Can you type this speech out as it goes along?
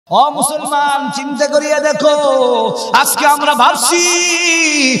ও মুসলমান, চিন্তা করিয়া দেখো, আজকে আমরা ভাবছি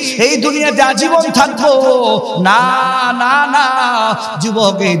এই দুনিয়াতে আজীবন থাকবো। না না না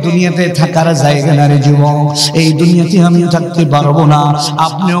যুবক, এই দুনিয়াতে থাকার জায়গা না রে যুবক। এই দুনিয়াতে আমিও থাকতে পারবো না,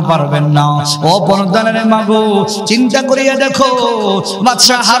 আপনিও পারবেন না। ও পর্দানের মাগো, চিন্তা করিয়া দেখো,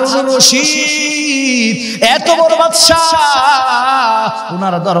 বাদশাহ হারুন রশিদ এত বড় বাদশাহ,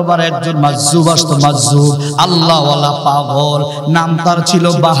 ওনার দরবারে একজন মাজজুব আসতো। মাজজুব আল্লাহওয়ালা পাগল, নাম তার ছিল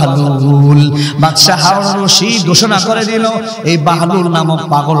বাহলুল। বাদশাহ হারুন রশিদ ঘোষণা করে দিল, এই বাহলুল নামক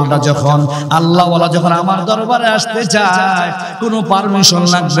পাগলটা যখন আল্লাহওয়ালা যখন আমার দরবারে আসতে চায়, কোনো পারমিশন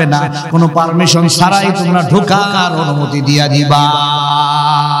লাগবে না, কোনো পারমিশন ছাড়াই তোমরা ঢোকার অনুমতি দিয়া দিবা।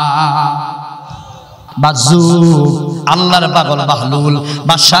 মাজজুব আল্লাহর পাগল বাহলুল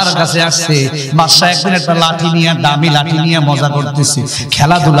বাদশার কাছে আসছে। বাদশা একদিন একটা লাঠি নিয়ে, দামি লাঠি নিয়ে মজা করতেছে,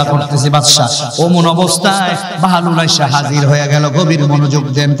 খেলাধুলা করতেছে। বাদশা ওমন অবস্থায় বাহলুল এসে হাজির হয়ে গেল। গভীর মনোযোগ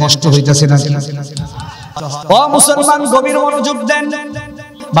দেন, কষ্ট হইতেছে নাকি? ও মুসলমান, গভীর মনোযোগ দেন।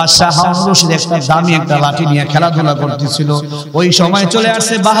 বাদশাহ হারুন রশিদ একটা দামি একটা লাঠি নিয়ে খেলাধুলা করতেছিল। ওই সময় চলে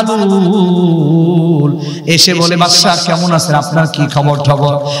আসছে বাহলুল, এসে বলে, বাদশাহ কেমন আছেন, আপনার কি খবর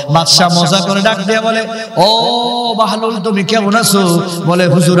খবর? বাদশাহ মজা করে ডাক দিয়ে বলে, ও বাহলুল তুমি কেমন আছো? বলে,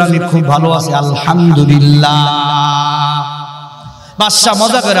 হুজুর আমি খুব ভালো আছি আলহামদুলিল্লাহ। বাদশাহ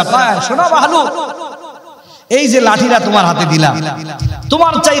মজা করে পায়, শোনো বাহলুল, এই যে লাঠিটা তোমার হাতে দিলাম,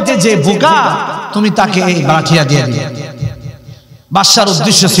 তোমার চাইতে যে বোকা তুমি তাকে এই লাঠিটা দিয়ে দিলে। বাদশার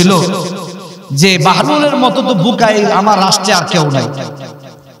উদ্দেশ্য ছিল যে বাহলুলের মতো তো বোকা আমার রাষ্ট্রে আর কেউ নাই,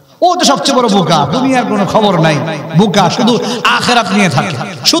 ও তো সবচেয়ে বড় বোকা, দুনিয়ার কোনো খবর নাই, বোকা শুধু আখিরাত নিয়ে থাকে,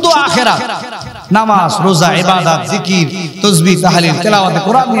 শুধু আখিরাত, নামাজ রোজা ইবাদত জিকির তাসবিহ তাহলিল তেলাওয়াতে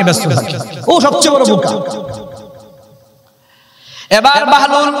কোরআন নিয়ে ব্যস্ত থাকে, ও সবচেয়ে বড় বোকা। এবার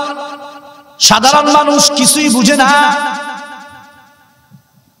বাহলুল সাধারণ মানুষ, কিছুই বুঝে না।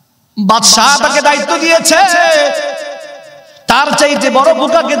 বাদশাহ তাকে দায়িত্ব দিয়েছে তার চাইতে বড়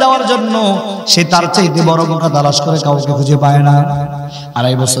বোকাকে দেওয়ার জন্য। সে তার চাইতে বড় বোকা তালাশ করে কাউকে খুঁজে পায় না।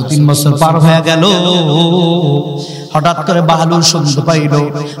 2.5 বছর 3 বছর পার হয়ে গেল। হঠাৎ করে বাহলুল শুনতে পাইল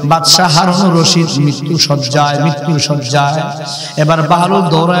বাদশাহ হারুন রশিদ মৃত্যু সজ্জায়। এবার বাহলুল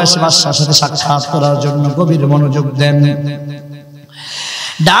দৌড়ায় আসে বাদশার সাথে সাক্ষাৎ করার জন্য। গভীর মনোযোগ দেন।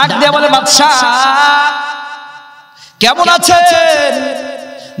 ডাক দিয়ে বলে, বাদশাহ কেমন আছেন?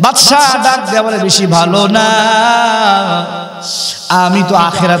 বাদশাহ ডাক দিয়ে বলে, বেশি ভালো না, আমি তো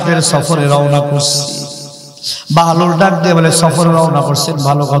আখিরাতের সফরে রওনা করছি। বাহলুল ডাক দিয়ে বলে, সফরে রওনা করছেন,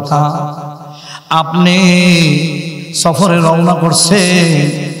 ভালো কথা। আপনি সফরে রওনা করছেন,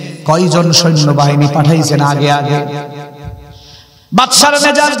 কয়জন সৈন্যবাহিনী পাঠাইছেন আগে আগে? বাদশার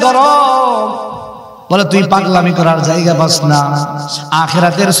মেজাজ গরম, বলে, তুই পাগলামি করার জায়গা পাস না।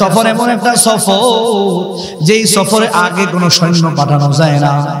 আখিরাতের সফর এমন একটা সফর, যেই সফরে আগে কোনো সৈন্য পাঠানো যায়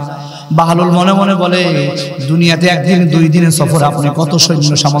না। বাহলুল মনে মনে বলে, দুনিয়াতে একদিন 2 দিনের সফর আপনি কত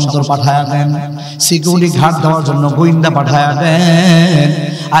সৈন্য সামন্তর পাঠায়া দেন, সিকিউরিটি গার্ড দেওয়ার জন্য গোয়েন্দা পাঠায়া দেন,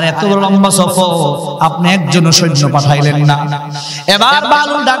 আর এত লম্বা সফর আপনি একজনও সৈন্য পাঠাইলেন না। এবার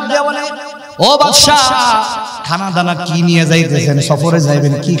বাহলুল ডাক দিয়ে বলে, ও বাদশাহ খানা দানা কি নিয়ে যাইতেছেন? সফরে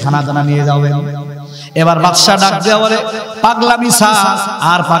যাইবেন, কি খানা দানা নিয়ে যাবেন? এবার বাদশাহ ডাক দেওয়া বলে, পাগলামি ছাড়,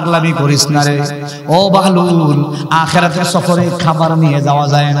 আর পাগলামি করিস না রে। ও বাহলুল, আখিরাতের সফরে খাবার নিয়ে যাওয়া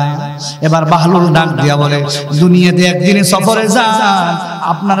যায় না। এবার বাহলুল ডাক দিয়া বলে, দুনিয়াতে একদিনে সফরে যান,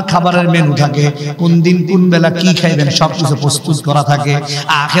 আপনার খাবারের মেনু থাকে, কোন দিন কোন বেলা কি খাইবেন সবকিছু প্রস্তুত করা থাকে।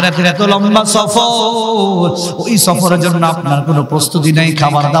 আখিরাতের এত লম্বা সফর, ওই সফরের জন্য আপনার কোনো প্রস্তুতি নাই,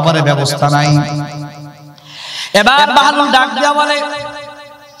 খাবার দাবারের ব্যবস্থা নাই। এবার বাহলুল ডাক দিয়া বলে,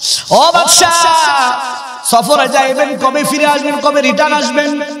 ও বাদশাহ সফরে যাইবেন, কবে ফিরে আসবেন, কবে রিটার্ন আসবেন?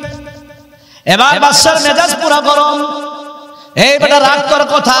 এবার বাদশার মেজাজ পুরা গরম। এই বেটা রাগ কর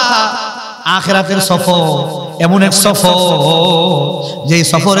কথা, আখিরাতের সফর এমন এক সফর, যে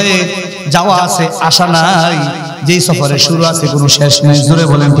সফরে যাওয়া আছে আশা নাই, যে সফরে শুরু আছে কোনো শেষ নাই। জোরে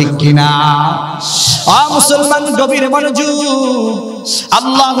বলেন ঠিক কিনা? মুসলমান গভীর মনোযোগ,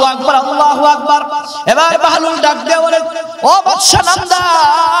 আল্লাহু আকবার, আল্লাহু আকবার। এবার বাহলুল ডাক দিয়ে বলে, ও বাদশা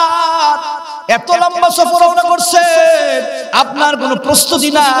নামদার, এত লম্বা সফর রওনা করছে, আপনার কোনো প্রস্তুতি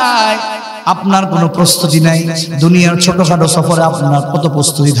নাই, আপনার কোনো প্রস্তুতি নাই। দুনিয়ার ছোটখাটো সফরে আপনার কত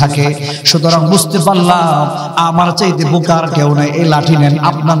প্রস্তুতি থাকে। সুতরাং বুঝতে পারলাম আমার চাইতে বোকার কেউ নাই। এই লাঠি নেন,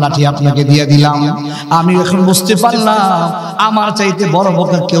 আপনার লাঠি আপনাকে দিয়ে দিলাম। আমি এখন বুঝতে পারলাম আমার চাইতে বড়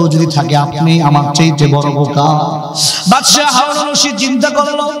বোকা কেউ যদি থাকে, আপনি আমার চাইতে বড় বোকা। বাদশাহ হারুন রশিদ চিন্তা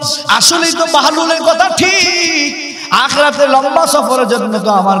করলো, আসলেই তো বাহলুলের কথা ঠিক, আখিরাতে লম্বা সফরের জন্য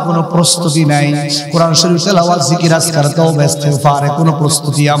তো আমার কোনো প্রস্তুতি নাই। কোরআন শরীফ তেলাওয়াত জিকির আজকার তওবা ইস্তিগফারে কোনো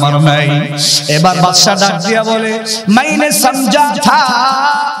প্রস্তুতি আমার নাই। এবার বাদশা ডাক দিয়া বলে, মাইনে সমঝা থা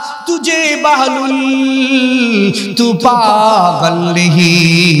तुझे बहलुल तू पागल नहीं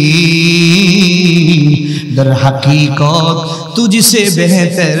दर हकीकत तुझसे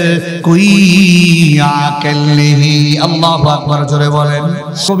बेहतर कोई आकल नहीं। अल्लाहु আকবার জোরে বলেন।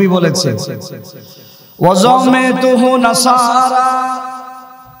 কবি বলেছে, वज़ो में तो हूँ नसारा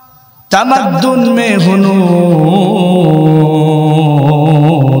तमद्दुन में हुनूद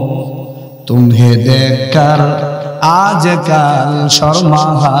तुम्हें देखकर आजकल शर्मा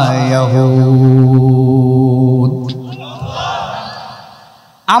है यहूद।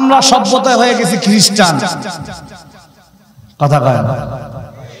 আমরা সভ্যতা হয়ে গেছি খ্রিস্টান, কথা কয় না,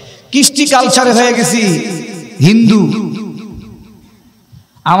 কৃষ্টি কালচারে হয়ে গেছি হিন্দু।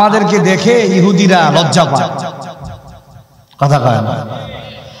 আমাদেরকে দেখে ইহুদিরা লজ্জা পায়, কথা কয় না।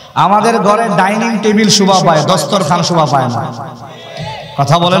 আমাদের ঘরে ডাইনিং টেবিল শোভা পায়, দস্তরখান শোভা পায় না,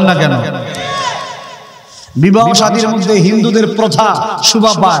 কথা বলেন না কেন? বিবাহ শাদীর মধ্যে হিন্দুদের প্রথা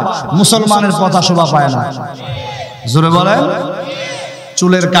শোভা পায়, মুসলমানের প্রথা শোভা পায় না। জোরে বলেন।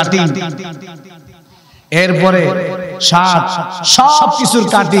 চুলের কাটিং, এরপরে শার্ট, সব কিছুর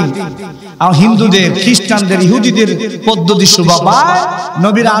কাটিং হিন্দুদের, খ্রিস্টানদের, ইহুদিদের পদ্ধতি শোভা পায়,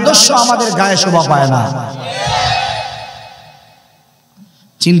 নবীর আদর্শ আমাদের গায়ে শোভা পায় না।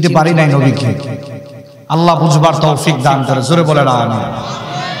 চিনতে পারি নাই নবীকে। আল্লাহ বুঝবার তৌফিক দান করে। জোরে বলেন আমিন।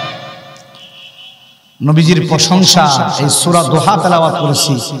 নবীজির প্রশংসা এই সূরা দোহা তেলাওয়াত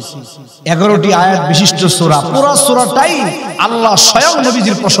করেছি, 11টি আয়াত বিশিষ্ট সূরা। পুরো সূরাটাই আল্লাহ স্বয়ং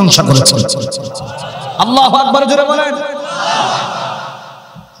নবীজির প্রশংসা করেছেন। আল্লাহু আকবার জোরে বলেন।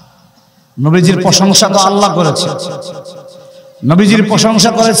 নবীজির প্রশংসা তো আল্লাহ করেছেন, নবীজির প্রশংসা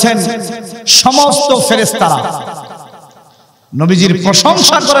করেছেন সমস্ত ফেরেশতারা, নবীজির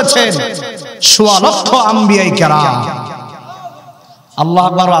প্রশংসা করেছেন সোয়া লক্ষ আম্বিয়ায়ে কেরাম। আল্লাহু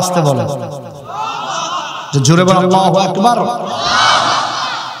আকবার আসতে বলেন, জোরে বলেন আল্লাহু আকবার।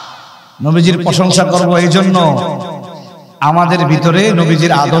 নবীজির প্রশংসা করব এই জন্য আমাদের ভিতরে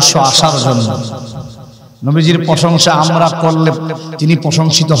নবীজির আদর্শ আসার জন্য। নবীজির প্রশংসা আমরা করলে তিনি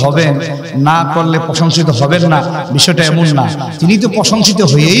প্রশংসিত হবেন, না করলে প্রশংসিত হবেন না, বিষয়টা এমন না। তিনি তো প্রশংসিত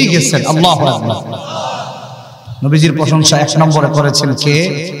হয়েই গেছেন। আল্লাহু আকবার। নবীজির প্রশংসা 1 নম্বরে করেছেন কে?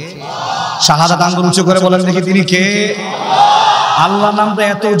 শাহাদাত আঙ্গুল উঁচু করে বলেন দেখি, তিনি কে? আল্লাহ নামটা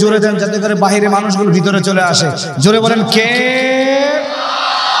এত জোরে দেন যাতে করে বাহিরে মানুষগুলো ভিতরে চলে আসে। জোরে বলেন কে?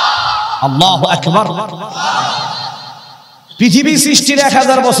 আল্লাহু আকবার। পৃথিবী সৃষ্টির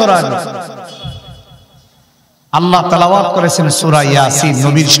 1000 বছর আগে আল্লাহ তেলাওয়াত করেছেন সূরা ইয়াসিন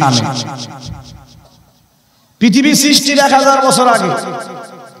নবীর শানে। পৃথিবী সৃষ্টির 1000 বছর আগে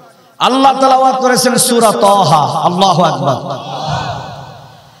আল্লাহ তেলাওয়াত করেছেন সূরা তাহা। আল্লাহু আকবার।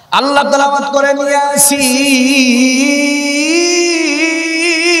 আল্লাহ তেলাওয়াত করেন ইয়াসিন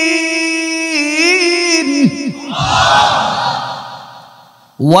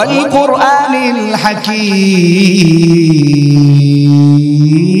ওয়াল কুরআনিল হাকীম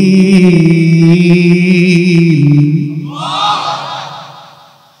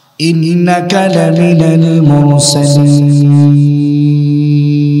ইন্নাকা লামিনাল মুরসালিন।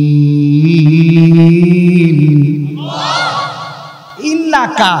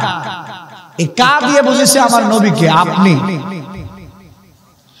 ইন্নাকা, এ কা দিয়ে বুঝেছে আমার নবীকে, আপনি।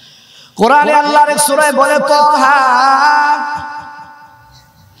 কোরআনে আল্লাহর এক সূরায় বলে তাহা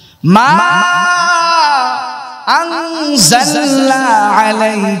মা আনজালনা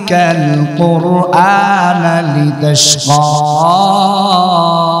আলাইকাল কুরআনা লিতাশকা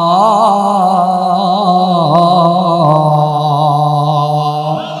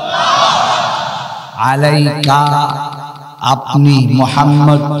আলাইকা, আপনি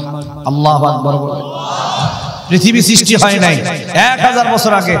মুহাম্মদ। আল্লাহু আকবার বলেন। পৃথিবী সৃষ্টি হয় নাই, 1000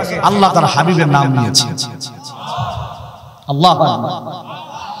 বছর আগে আল্লাহ তার হাবিবের নাম নিয়েছেন। আল্লাহু আকবার।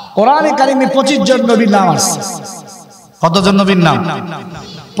 কোরআনে কারিমে 25 জন নবীর নাম আছে। কতজন নবীর নাম?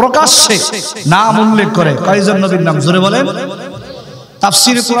 প্রকাশ্যে নাম উল্লেখ করে কয়জন নবীর নাম? জোরে বলেন।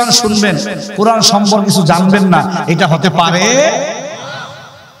 তাফসীরে কোরআন শুনবেন, কোরআন সম্পর্কে কিছু জানবেন না, এটা হতে পারে?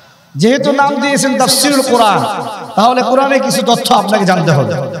 যেহেতু নাম দিয়েছেন তাফসীরুল কোরআন, তাহলে কোরআনে কিছু তথ্য আপনাকে জানতে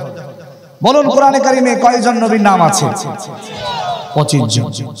হবে। বলুন কোরআনে কারিমে কয়জন নবীর নাম আছে? 25 জন।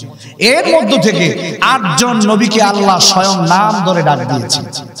 এর মধ্য থেকে 8 জন নবীকে আল্লাহ স্বয়ং নাম ধরে ডাক দিয়েছেন।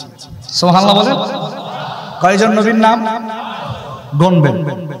 সুবহানাল্লাহ বলেন। কয়জন নবীর নাম গুনবেন?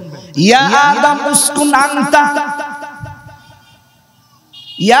 ইয়া আদম উসকুন আনতা,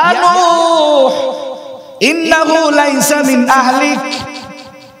 ইয়া নূহ ইন্নাহু লাইসা মিন আহলিক,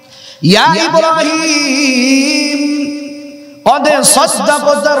 ইয়া ইব্রাহিম قد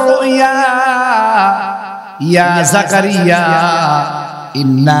صدقت الرؤيا يا زكريا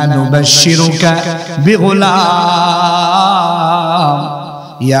إنا نبشرك بغلام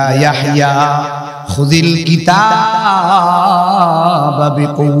يا يحيى خذ الكتاب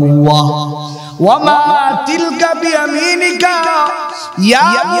بقوة وما تلك بيمينك يا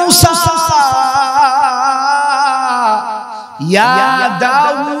موسى يا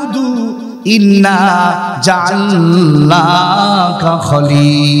داود إنا جعلناك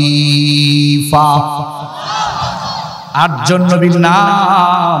خليفة আটজন নবীর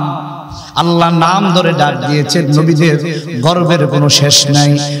নাম আল্লাহ নাম ধরে ডাক দিয়েছেন। নবীদের গর্বের কোনো শেষ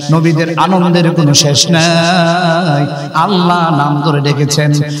নাই, নবীদের আনন্দের কোনো শেষ নাই। আল্লাহ নাম ধরে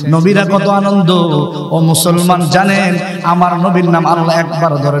ডেকেছেন। নবীরা কত আনন্দ ও মুসলমান জানেন। আমার নবীর নাম আল্লাহ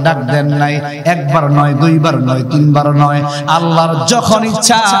একবার ধরে ডাক দেন নাই, একবার নয়, দুইবার নয়, তিনবার নয়। আল্লাহর যখন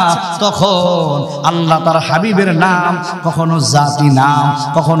ইচ্ছা তখন আল্লাহ তার হাবিবের নাম, কখনো জাতি নাম,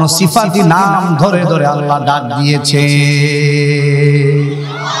 কখনো সিফাতি নাম ধরে ধরে আল্লাহ ডাক দিয়েছে।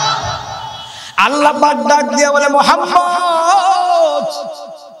 আল্লাহ পাক ডাক দিয়ে বলে, মুহাম্মদ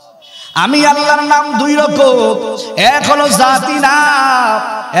আমি আল্লাহর নাম দুই রকম, এক হলো জাতি নাম,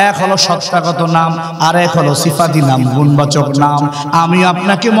 এক হলো সত্তাগত নাম, আর এক হলো সিফাতি নাম, গুণবাচক নাম। আমি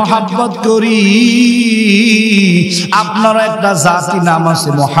আপনাকে মহব্বত করি। আপনারও একটা জাতি নাম আছে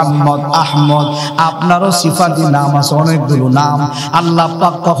মুহাম্মদ, আহমদ, আপনারও সিফাতি নাম আছে অনেকগুলো নাম। আল্লাহ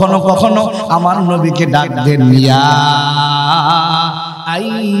পাক কখনো কখনো আমার নবীকে ডাক দেন, ইয়া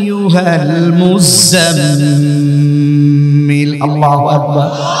আইয়ুহাল মুজাম্মিল, আল্লাহু আকবার।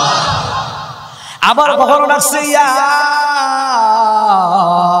 আবার কখনো ডাকছে ইয়া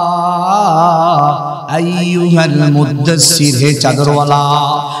আইয়ুহাল মুদাসসির, হে চাদরওয়ালা।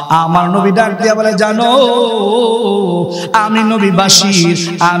 আমার নবী ডাক দিয়া বলে, জানো আমি নবী বাশির,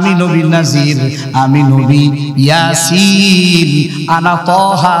 আমি নবী নাজির, আমি নবী ইয়াসিন, আনা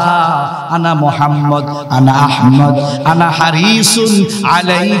তাহা, আনা মুহাম্মদ, আনা আহমদ, আনা হারিসুন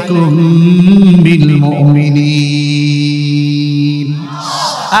আলাইকুম বিল মুমিনিন।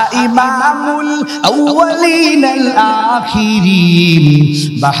 ইমামুল আউয়ালিনাল আখিরিন,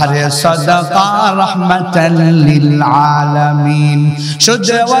 বাহরে সাদাকা রাহমাতাল লিল আলামিন,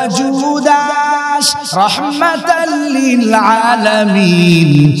 শুজা ওয়াজুদাস রাহমাতাল লিল আলামিন,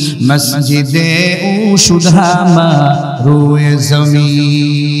 মসজিদে উশুধামা রুয়ে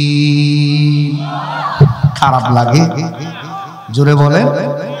জমিন। খারাপ লাগে? জোরে বলেন।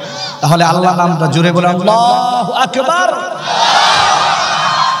 তাহলে আল্লাহ নামটা জোরে বলে আল্লাহু আকবার।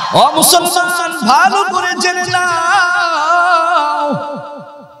 ও মুসলমান, ভালো করে জেনে নাও,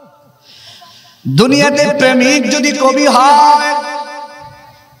 দুনিয়াতে প্রেমিক যদি কবি হয়,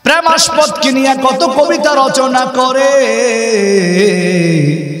 প্রেমাস্পদকে নিয়ে কত কবিতা রচনা করে।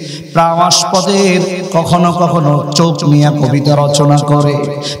 প্রেমাস্পদের কখনো কখনো চোখ নিয়ে কবিতা রচনা করে,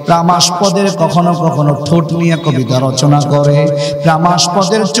 প্রেমাস্পদের কখনো কখনো ঠোঁট নিয়ে কবিতা রচনা করে,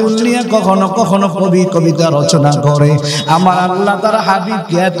 প্রেমাস্পদের চুল নিয়ে কখনো কখনো কবিতা রচনা করে। আমার আল্লাহ তার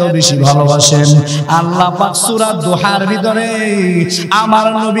হাবিবকে এত বেশি ভালোবাসেন, আল্লাহ পাক সূরা দুহার ভিতরে আমার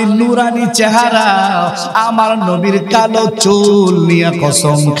নবীর নূরানি চেহারা, আমার নবীর কালো চুল নিয়ে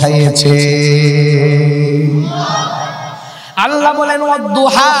কসম খাইয়েছে। আল্লাহ বলেন,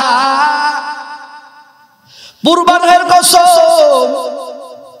 ওয়াদ-দুহা, পূর্বাহ্নের কসম।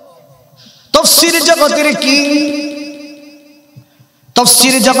 তাফসীর জগতের কি,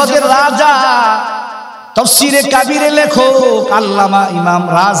 তাফসীর জগতের রাজা, তাফসীরে কাবীরে লেখক আল্লামা ইমাম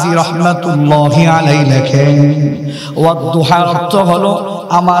রাজি রাহমাতুল্লাহি আলাইহি লেখেন, ওয়াদ-দুহার অর্থ হলো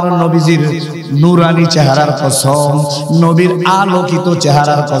আমার নবীজির নূরানি চেহারার কসম, নবীর আলোকিত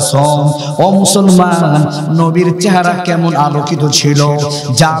চেহারার কসম। ও মুসলমান, নবীর চেহারা কেমন আলোকিত ছিল?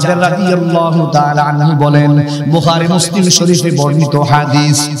 জাবের রাদিয়াল্লাহু তাআলা আনহু বলেন, বুখারী মুসলিম শরীফে বর্ণিত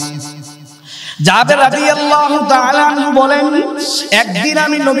হাদিস, জাবের রাদিয়াল্লাহু তাআলা আনহু বলেন, একদিন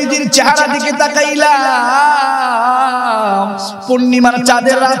আমি নবীজির চেহারা দিকে তাকাইলাম, পূর্ণিমার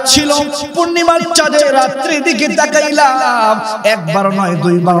চাঁদের রাত ছিল, পূর্ণিমার চাঁদের রাত্রির দিকে তাকাইলাম, একবার নয়,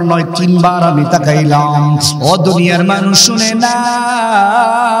 দুইবার নয়, তিনবার আমি তাকাইলাম। ও দুনিয়ার মানুষ শুনে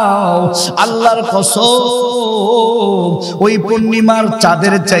নাও, আল্লাহর কসম, ওই পূর্ণিমার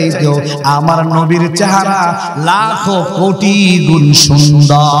চাঁদের চাইতেও আমার নবীর চেহারা লাখো কোটি গুণ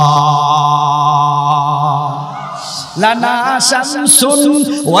সুন্দর। লানা শামসুন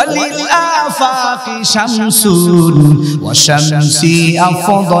ওয়ালিল আফাকি শামসুন ওয়া শামসি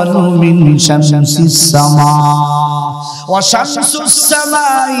আফদালু মিন শামসিস সামা ওয়া শামসুস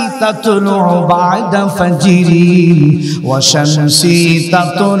সামাই তাতলু বা'দা ফাজরি ওয়া শামসি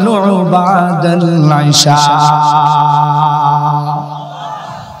তাতলু বা'দাল ইশা।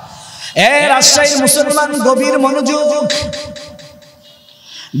 এ রাজশাহীর মুসলমান গভীর মনোযোগ,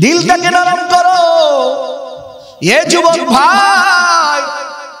 দিলটাকে নরম করো। এ যুবক ভাই,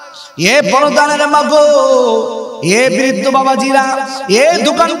 এ পরদানের মাগো, এ বৃদ্ধ বাবাজিরা, এ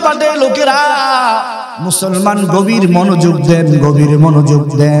দোকানপাটের লোকেরা, মুসলমান গভীর মনোযোগ দেন, গভীর মনোযোগ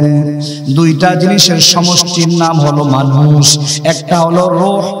দেন। দুইটা জিনিসের সমষ্টির নাম হলো মানুষ। একটা হলো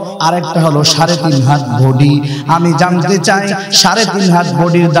রূহ, আর একটা হলো 3.5 হাত বডি। আমি জানতে চাই 3.5 হাত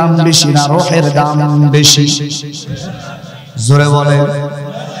বডির দাম বেশি না রূহের দাম বেশি? জোরে বলেন,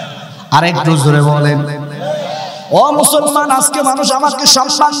 আর একটু জোরে বলেন। ও মুসলমান, আজকে মানুষ আমাকে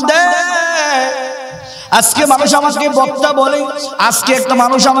সম্মান দেয়, আজকে মানুষ আমাকে বক্তা বলে, আজকে একটা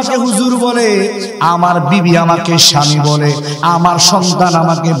মানুষ আমাকে হুজুর বলে, আমার বিবি আমাকে স্বামী বলে, আমার সন্তান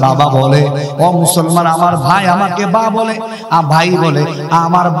আমাকে বাবা বলে। ও মুসলমান, আমার ভাই আমাকে বা বলে, ভাই বলে,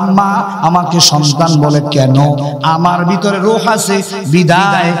 আমার মা আমাকে সন্তান বলে। কেন? আমার ভিতরে রূহ আছে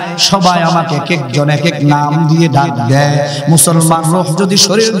বিদায় সবাই আমাকে এক একজন এক এক নাম দিয়ে ডাক দেয়। মুসলমান, রূহ যদি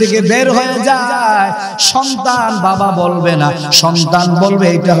শরীর থেকে বের হয়ে যায়, সন্তান বাবা বলবে না, সন্তান বলবে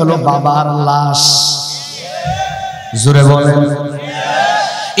এটা হলো বাবার লাশ। জোরে বলেন।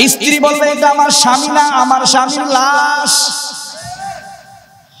 স্ত্রী বলবে এটা আমার স্বামী না, আমার স্বামীর লাশ।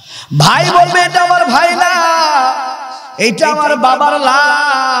 ভাই বলবে এটা আমার ভাই না, এটা আমার বাবার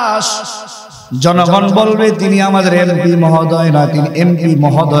লাশ। জনগণ বলবে তিনি আমাদের এমপি মহোদয় না, তিনি এমপি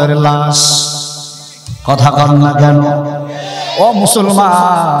মহোদয়ের লাশ। কথা কন না কেন? ও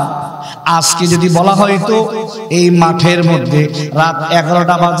মুসলমান, আজকে যদি বলা হয়তো এই মাঠের মধ্যে রাত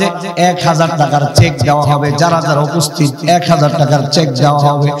 11টা বাজে 1000 টাকার চেক দেওয়া হবে, যারা যারা উপস্থিত 1000 টাকার চেক দেওয়া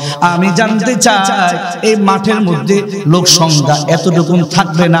হবে, আমি জানতে চাই এই মাঠের মধ্যে লোক সংখ্যা এতটুকু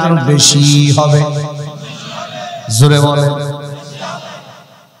থাকবে না আর বেশি হবে? জোরে বলে।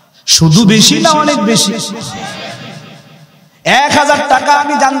 শুধু বেশি না অনেক বেশি? 1000 টাকা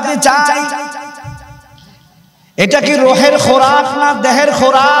আমি জানতে চাই এটা কি রূহের খোরাক না দেহের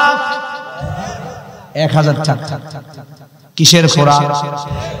খোরাক? 1000 টাকা কিসের খোরাক?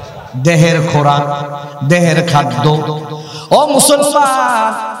 দেহের খোরাক, দেহের খাদ্য। ও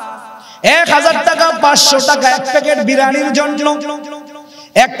মুসলমান, 1000 টাকা 500 টাকা এক প্যাকেট বিরিয়ানির জন্য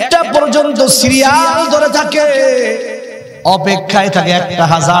একটা পর্যন্ত সিরিয়াল ধরে থাকে, অপেক্ষায় থাকে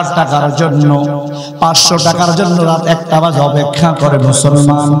 1000 টাকার জন্য, 500 টাকার জন্য রাত 1টা বাজে অপেক্ষা করে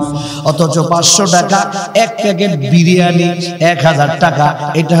মুসলমান। অথচ 500 টাকা এক প্যাকেট বিরিয়ানি, 1000 টাকা,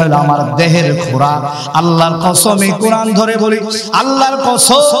 এটা হলো আমার দেহের খোরাক। আল্লাহর কসম, এই কোরআন ধরে বলি, আল্লাহর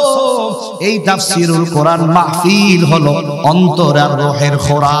কসম, এই তাফসীরুল কোরআন মাহফিল হলো অন্তর আর রূহের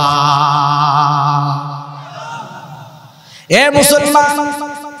খোরাক। এ মুসলমান,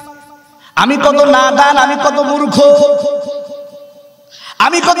 আমি কত নাদান, আমি কত মূর্খ,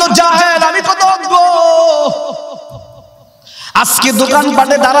 আমি কত জাহেল, আমি কত অজ্ঞ। আজকে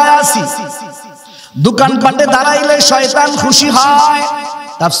দোকানপাটে দাঁড়ায় আছি, দোকানপাটে দাঁড়াইলে শয়তান খুশি হয়,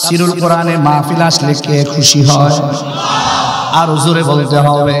 তাফসীরুল কোরআনে মাহফিল আসলে কে খুশি হয়? আর জোরে বলতে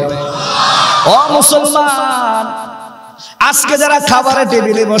হবে। ও মুসলমান, আজকে যারা খাবারের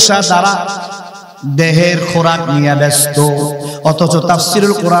টেবিলে বসা তারা দেহের খোরাক নিয়ে ব্যস্ত, অথচ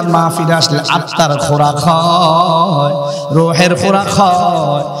তাফসীরুল কোরআন মাহফিলে আসলে আত্মার খোরাক হয়, রূহের খোরাক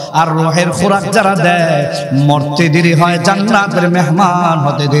হয়। আর রূহের খোরাক যারা দেয়, মরতে দেরি হয়, জান্নাতের মেহমান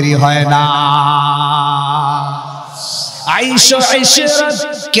হতে দেরি হয় না। आइशो इशरत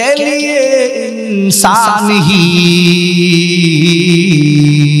के लिए इंसान ही,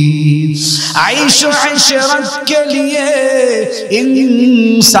 आइशो इशरत के लिए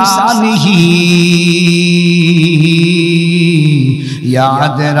इंसान ही,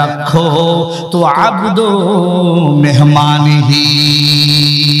 याद रखो तो अब्दो मेहमान ही।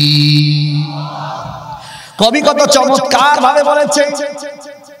 কবি কত চমৎকার ভাবে বলেছে,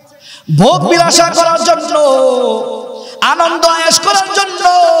 ভোগ বিলাসা করার জন্য, আনন্দ আয়েশ করার জন্য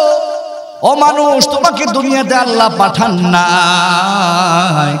ও মানুষ তোমাকে দুনিয়াতে আল্লাহ পাঠান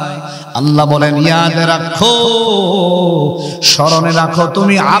নাই। আল্লাহ বলেন ইয়াদ রাখো, স্মরণে রাখো,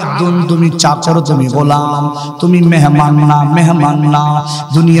 তুমি আব্দুন, তুমি চাকর, তুমি গোলাম, তুমি মেহমান না, মেহমান না।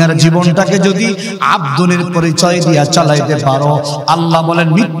 দুনিয়ার জীবনটাকে যদি আব্দুনের পরিচয় দিয়া চালাইতে পারো, আল্লাহ বলেন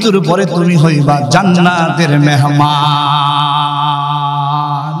মৃত্যুর পরে তুমি হইবা জান্নাতের মেহমান।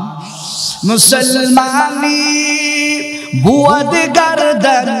 মুসলমানি বুয়াদ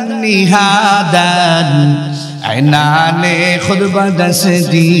গর্দন নিহাদন, ऐनाने खुद बदस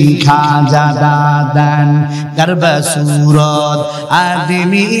दिखा जादादन, करब सूरत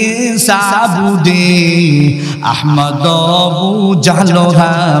आदमी साबुदे, अहमद अबू जहलो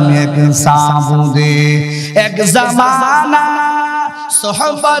हम एक साबुदे। एक जमाना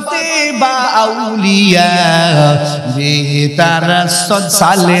সোহবতে বা আউলিয়া বেতারাসদ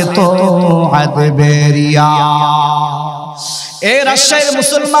সালে তো আদবেরিয়া। এ রাজশাহীর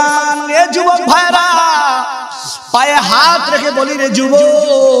মুসলমান, এ যুবক ভাইরা, পায়ে হাত রেখে বলি রে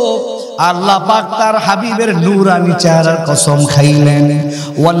যুবক, আল্লাহ পাক তার হাবিবের নূরানি চেহারার কসম খাইলেন।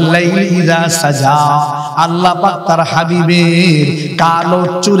 ওয়াল্লাইলি ইযা সাজা, আল্লাহ পাক তার হাবিবের কালো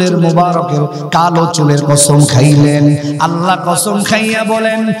চুলের মুবারকের কালো চুলের কসম খাইলেন। আল্লাহ কসম খাইয়া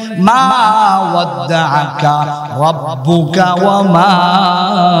বলেন, মা ওয়াদ্দাআকা রাব্বুকা ওয়া মা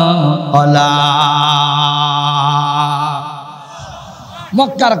ক্বালা।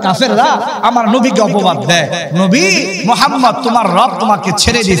 মক্কার কাফেররা আমার নবীকে অপবাদ দেয়, নবী মুহাম্মদ তোমার রব তোমাকে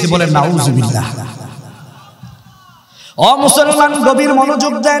ছেড়ে দিয়েছে, বলেন নাউজুবিল্লাহ। ও মুসলমান, গভীর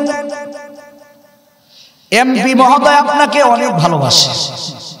মনোযোগ দেন। এমপি মহোদয় আপনাকে অনেক ভালোবাসে,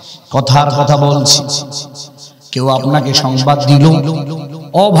 কথার কথা বলছি। কেউ আপনাকে সংবাদ দিল,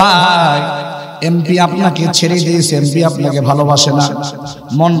 ও ভাই এমপি আপনাকে ছেড়ে দিয়েছে, এমপি আপনাকে ভালোবাসে না,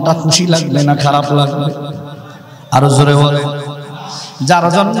 মনটা খুশি লাগবে না খারাপ লাগবে? আরো জোরে বলে, যার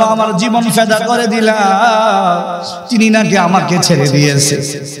জন্য আমার জীবন ফেদা করে দিলাম তিনি নাকি আমাকে ছেড়ে দিয়েছে।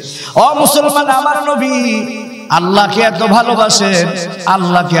 ও মুসলমান, আমার নবী আল্লাহকে এত ভালোবাসেন,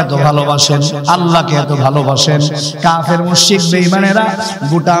 আল্লাহকে এত ভালোবাসেন, আল্লাহকে এত ভালোবাসেন। কাফের মুশরিক বেঈমানেরা,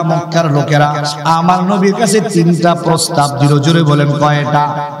 গোটা মক্কার লোকেরা আমার নবীর কাছে তিনটা প্রস্তাব দিল। জোরে বলেন কয়টা?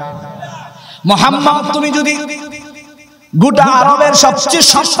 মুহাম্মদ, তুমি যদি গোটা আরবের সবচেয়ে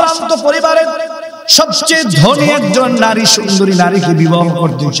সম্ভ্রান্ত পরিবারের সবচেয়ে ধনী একজন নারী, সুন্দরী নারীকে বিবাহ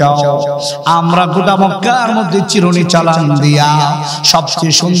করতে চাও, আমরা গোটা মক্কার মধ্যে চিরুনি চালান দিয়া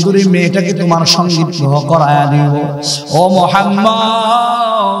সবচেয়ে সুন্দরী মেয়েটাকে তোমার সঙ্গে বিবাহ করায়া দিব। ও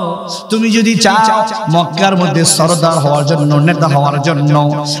মুহাম্মদ, তুমি যদি চাও মক্কার মধ্যে সরদার হওয়ার জন্য, নেতা হওয়ার জন্য,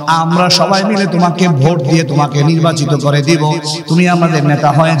 আমরা সবাই মিলে তোমাকে ভোট দিয়ে তোমাকে নির্বাচিত করে দিব, তুমি আমাদের নেতা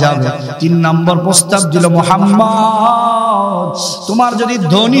হয়ে যাবে। 3 নম্বর প্রস্তাব দিল, মুহাম্মদ তোমার যদি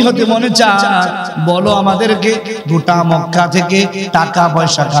ধনী হতে মনে চায়, বলো আমাদেরকে গোটা মক্কা থেকে টাকা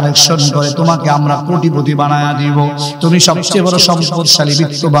পয়সা কালেকশন করে তোমাকে আমরা কোটিপতি বানায়া দিব, তুমি সবচেয়ে বড় সম্পদশালী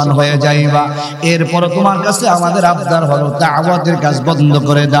বিত্তবান হয়ে যাইবা। এরপর তোমার কাছে আমাদের আবদার হলো, দাওয়াতের কাজ বন্ধ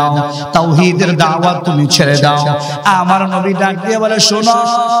করে দাও, তাওহীদের দাওয়াত তুমি ছেড়ে দাও। আমার নবী ডাক দিয়ে বলে, শোনো,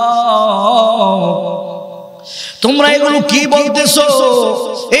 তোমরা এগুলো কি বলতেছো?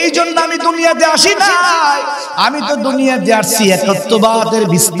 এই জন্য আমি দুনিয়াতে আসি না, আমি তো দুনিয়াতে আসছি একত্ববাদের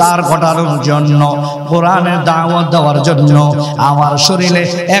বিস্তার ঘটানোর জন্য, কোরআনের দাওয়াত দেওয়ার জন্য। আমার শরীরে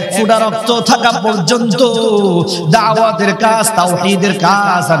 1 ফোঁটা রক্ত থাকা পর্যন্ত দাওয়াতের কাজ, তাওহীদের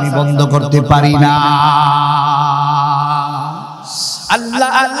কাজ আমি বন্ধ করতে পারি না। আল্লাহ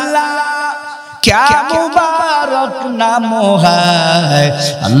আল্লাহ क्या मुबारक नाम है,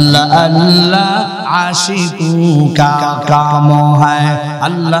 अल्लाह अल्लाह आशिकों का काम है,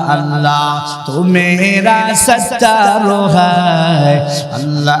 अल्लाह अल्लाह तू मेरा सत्तार है,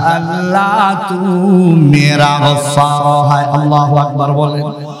 अल्लाह अल्लाह तू मेरा गफ्फार है। अल्लाहु अकबर बोलें।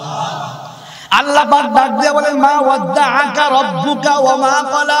 अल्लाह पाक डाक दिया बोलें, मा वद्दाअका रब्बुका व मा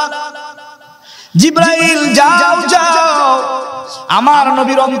क़ला। জিবরাইল যাও যাও, আমার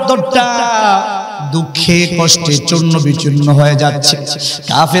নবীর অন্তরটা দুঃখে কষ্টে চূর্ণ বিচূর্ণ হয়ে যাচ্ছে।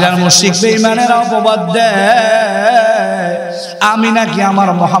 কাফের আর মুশরিক বেঈমানেরা অপবাদ দেয় আমি নাকি আমার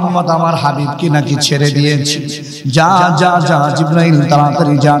মুহাম্মদ আমার হাবিবকে নাকি ছেড়ে দিয়েছি। যা যা যা জিবরাইল,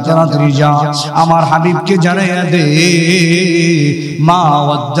 তাড়াতাড়ি যা, তাড়াতাড়ি যা, আমার হাবিবকে জানাইয়া দে, মা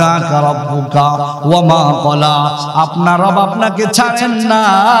ওয়াদ্দাকা রাব্বুকা ওয়া মা ক্বালা, আপনার রব আপনাকে ছাড়েন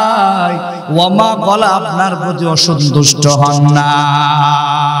নাই, ওয়া মা ক্বালা আপনার প্রতি অসন্তুষ্ট হন না।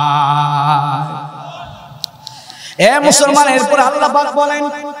 এ মুসলমান, এরপর আল্লাহ পাক বলেন,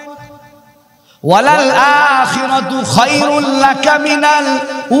 ওয়ালাল আখিরাতু খায়রুল লাকা মিনাল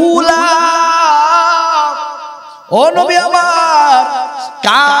উলা। ও নবী আমার,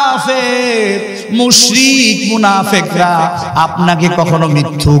 কাফের মুশরিক মুনাফিকরা আপনাকে কখনো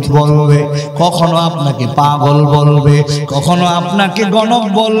মিথ্যুক বলবে, কখনো আপনাকে পাগল বলবে, কখনো আপনাকে গণক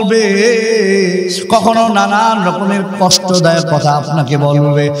বলবে, কখনো নানান রকমের কষ্টদায়ক কথা আপনাকে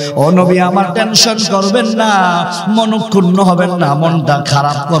বলবে। ও নবী আমার, টেনশন করবেন না, মনক্ষুণ্ণ হবেন না, মনটা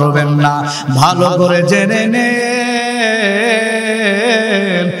খারাপ করবেন না, ভালো করে জেনে নেন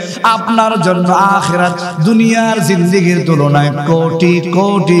আপনার জন্য আখিরাত দুনিয়ার জিন্দেগির তুলনায় কোটি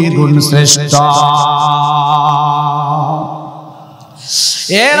কোটি গুণ শ্রেষ্ঠ।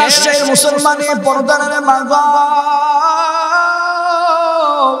 এ রাষ্ট্রের মুসলমানের পর্দারে মাগো,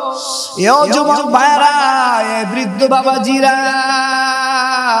 এ যুবক ভাইরা, এ বৃদ্ধ বাবাজিরা,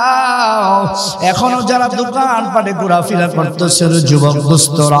 এখনো যারা দোকান পাটে ঘোরাফেরা করতেছে যুবক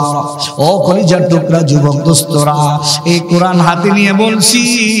দোস্তরা, ও কলিজার টুকরা যুবক দোস্তরা, এই কোরআন হাতে নিয়ে বলছি,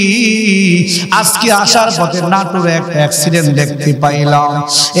 আজকে আসার পথে নাটোরে একটা অ্যাক্সিডেন্ট দেখতে পাইলাম।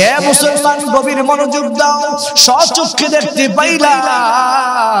 এ মুসলমান গভীর মনোযোগ দাও, সচক্ষে দেখতে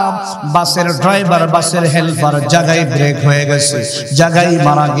পাইলাম বাসের ড্রাইভার, বাসের হেল্পার জায়গায় ব্রেক হয়ে গেছে, জায়গায়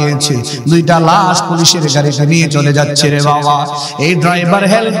মারা গিয়েছে। দুইটা লাশ পুলিশের গাড়িতে নিয়ে চলে যাচ্ছে রে বাবা। এই ড্রাইভার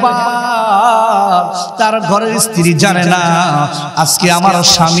হেল্পার তার ঘরের স্ত্রী জানে না আজকে আমার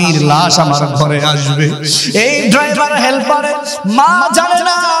স্বামীর লাশ আমার ঘরে আসবে। এই ড্রাইভার হেল্পারের মা জানে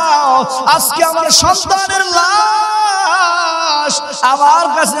না আজকে আমার সন্তানের লাশ আমার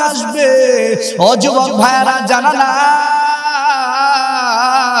কাছে আসবে। ও যুবক ভাইরা জানা না,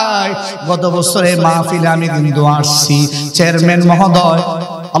 গত বছর এই মাহফিলে আমি কিন্তু আসছি, চেয়ারম্যান মহোদয়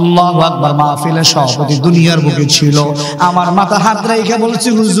আল্লাহু আকবার মাহফিলের সভাপতি দুনিয়ার বুকে ছিল, আমার মাথা হাত রেখে বলছি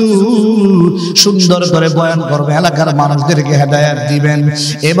হুজুর সুন্দর করে বয়ান করবে, এলাকার মানুষদেরকে হেদায়েত দিবেন।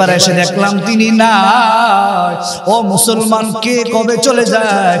 এবার এসে দেখলাম তিনি নাই। ও মুসলমান, কে কবে চলে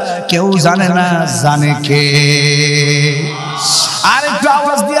যায় কেউ জানে না, জানে কে? আর একটু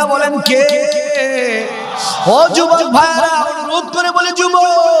আওয়াজ দিয়া বলেন কে? ও যুবক ভাইরা অনুরোধ করে বলে,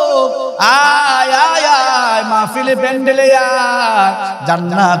 যুবক আয় আয় আয় মাহফিলে প্যান্ডেলে আয়,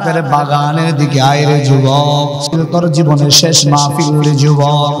 জান্নাতের বাগানের দিকে আয় রে যুবক। তোর জীবনের শেষ মাহফিল রে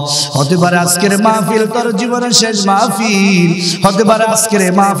যুবক, হতে পারে আজকের মাহফিল তোর জীবনের শেষ মাহফিল, হতে পারে আজকের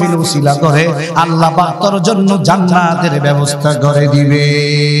মাহফিল উসিলা করে আল্লাহ পাক তোর জন্য জান্নাতের ব্যবস্থা করে দিবে।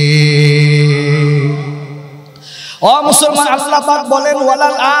 ও মুসলমান, আল্লাহ পাক বলেন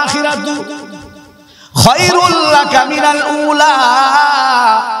ওয়ালাল আখিরাতু খায়রুল লাকা মিনাল উলা।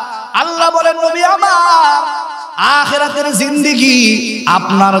 আল্লাহ বলেন নবী আমার, আখিরাতের জিন্দেগি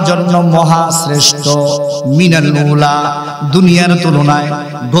আপনার জন্য মহা শ্রেষ্ঠ, মিনাল উলা, দুনিয়ার তুলনায়।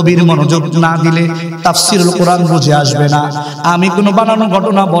 গভীর মনোযোগ না দিলে তাফসীরুল কোরআন বুঝে আসবে না। আমি কোনো বানানো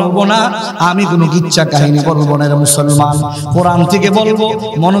ঘটনা বলবো না, আমি কোনো কিচ্ছা কাহিনী বলবো না রে মুসলমান, কোরআন থেকে বলবো।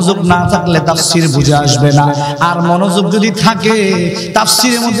 মনোযোগ না থাকলে তাফসীর বুঝে আসবে না, আর মনোযোগ যদি থাকে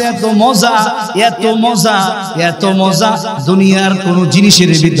তাফসীরের মধ্যে এত মজা, এত মজা, এত মজা, দুনিয়ার কোনো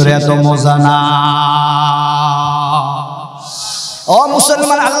জিনিসের ভিতরে এত মজা না। ও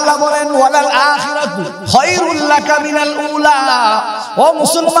মুসলমান, আল্লাহ বলেন ওয়ালাল আখিরাতু খায়রুল লাকা মিনাল উলা। ও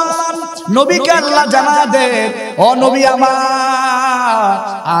মুসলমান, নবীকে আল্লাহ জানা দেন, ও নবী আমার,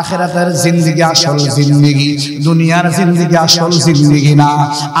 আখিরাতের জিন্দেগি আসল জিন্দেগি, দুনিয়ার জিন্দেগি আসল জিন্দেগি না।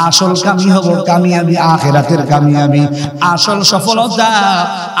 আসল কামিয়াবি আখিরাতের কামিয়াবি, আসল সফলতা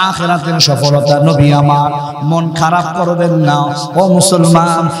আখিরাতের সফলতা। নবী আমার, মন খারাপ করবেন না। ও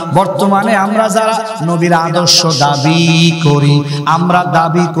মুসলমান, বর্তমানে আমরা যারা নবীর আদর্শ দাবি করি, আমরা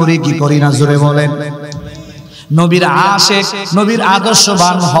দাবি করি কি করি না? জোরে বলেন। নবীর আশিক, নবীর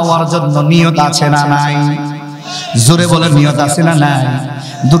আদর্শবান হওয়ার জন্য নিয়ত আছে না নাই? জোরে বলেন, নিয়ত আছে না নাই?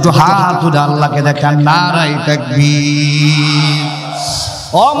 দুটো হাত তুলে আল্লাহকে দেখান, নারায়ে তাকবীর।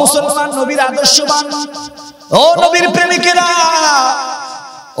 ও মুসলমান, নবীর আদর্শবান, ও নবীর প্রেমিকেরা,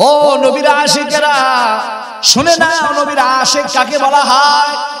 ও নবীর আশিকেরা, শুনে না নবীর আশিক কাকে বলা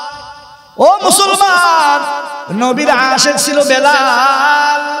হয়? ও মুসলমান, নবীর আশিক ছিল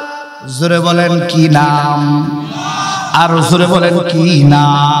বেলাল। জোরে বলেন কি নাম? আর জোরে বলেন কি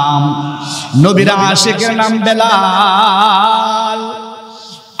নাম? নবীর আশিকের নাম বেলাল।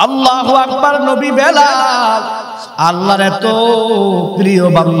 আল্লাহু আকবার। নবী বেলাল আল্লাহর এত প্রিয়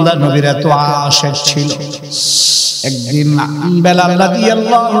বান্দা, নবীর এত আশিক ছিল। একদিন বেলাল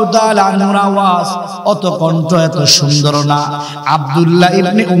রাদিয়াল্লাহু তাআলা আনহুর আওয়াজ, অত কণ্ঠ এত সুন্দর না। আব্দুল্লাহ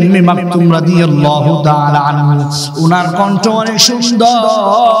ইবনে উম্মি মাকতুম রাদিয়াল্লাহু তাআলা আনহু, উনার কণ্ঠ অনেক সুন্দর।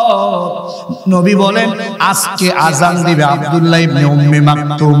 নবী বলেন আজকে আযান দিবে আব্দুল্লাহ ইবনে উম্মি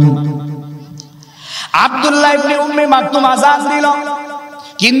মাকতুম। আব্দুল্লাহ ইবনে উম্মি মাকতুম আযান দিল,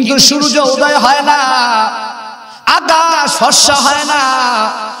 কিন্তু সূর্য উদয় হয় না, আকাশ ফর্সা হয় না।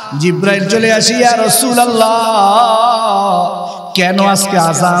 জিব্রাইল চলে আসি, ইয়া রাসূলুল্লাহ, কেন আজকে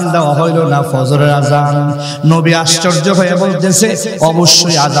আযান দেওয়া হইল না, ফজরের আযান? নবী আশ্চর্য হয়ে বলতেছে,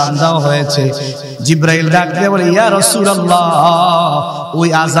 অবশ্যই আযান দেওয়া হয়েছে। জিব্রাইল ডাক দিয়ে বলে, ইয়া রাসূলুল্লাহ, ওই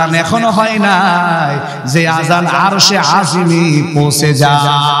আযান এখনো হয় নাই যে আযান আরশে আজিমে পৌঁছে যায়।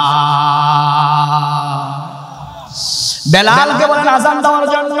 বেলালকে বলেন আযান দেওয়ার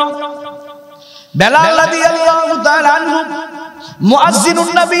জন্য। বেলাল রাদিয়াল্লাহু তাআলা আনহু মুয়াজ্জিনুন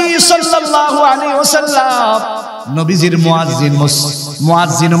নবী সাল্লাল্লাহু আলাইহি ওয়াসাল্লাম, নবীজির মুয়াজ্জিন,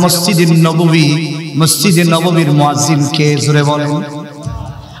 মুয়াজ্জিন মসজিদে নববী, মসজিদে নববীর মুয়াজ্জিন কে? জোরে বলেন,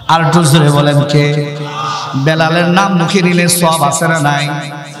 আর জোরে বলেন কে? বেলালের নাম মুখে নিলে সওয়াব আছে না নাই?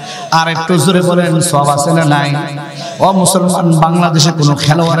 আর একটু জোরে বলেন সওয়াব আছে না নাই? ও মুসলমান, বাংলাদেশে কোনো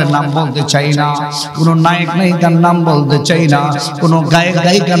খেলোয়াড়ের নাম বলতে চাই না, কোনো নায়ক নায়িকার নাম বলতে চাই না, কোনো গায়ক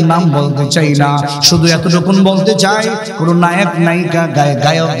গায়িকার নাম বলতে চাই না, শুধু এতটুকুন বলতে চাই, কোনো নায়ক নায়িকা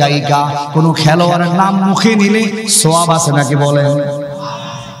গায়ক গায়িকা কোনো খেলোয়াড়ের নাম মুখে নিলে সওয়াব আছে নাকি বলেন?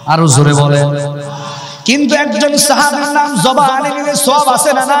 আরো জোরে বলেন। কিন্তু একজন সাহাবীর নাম জবানে নিলে সওয়াব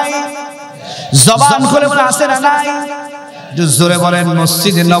আছে না নাই? জবান খুলে বলে আছে না নাই? জোরে বলেন।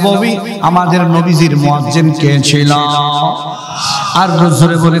 মসজিদে নববী আমাদের নবীজির মুয়াজ্জিন কে ছিল? আর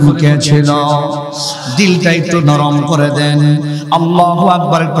জোরে বলেন কে ছিল? দিলটা একটু নরম করে দেন, আল্লাহু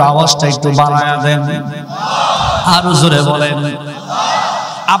আকবার একটু আওয়াজটা একটু বাড়ায়া দেন, আর জোরে বলেন।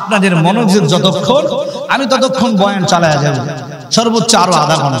 আপনাদের মনোযোগ যতক্ষণ, আমি ততক্ষণ বয়ান চালায়া যাব, সর্বোচ্চ আরো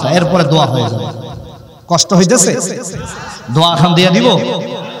আধা ঘন্টা, এরপরে দোয়া হয়ে যাবে। কষ্ট হইতেছে? দোয়া এখন দিয়ে দিব,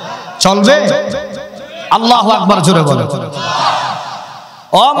 চলবে? আল্লাহু আকবার জোরে বলে।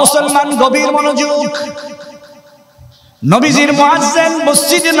 ও মুসলমান, গভীর মনোযোগ। নবীজির মুয়াজ্জিন,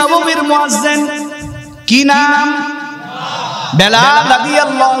 মসজিদে নববীর মুয়াজ্জিন কি নাম? বেলাল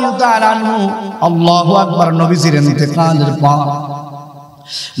রাদিয়াল্লাহু তাআলা আনহু। আল্লাহু আকবার। নবীজির ইন্তেকালের পর,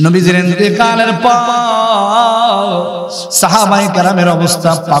 নবীজির ইন্তেকালের পর সাহাবায়ে কেরামের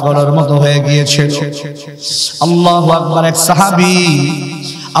অবস্থা পাগলের মতো হয়ে গিয়েছিল। আল্লাহু আকবার। এক সাহাবী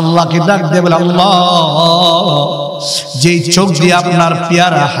আল্লাহকে ডাক দিয়ে বলে, আল্লাহ, যেই চোখ দিয়ে আপনার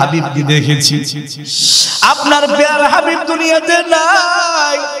পেয়ারা হাবিবকে দেখেছি, আপনার পেয়ারা হাবিব দুনিয়াতে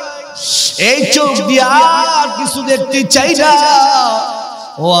নাই, এই চোখ দিয়ে আর কিছু দেখতে চাই না।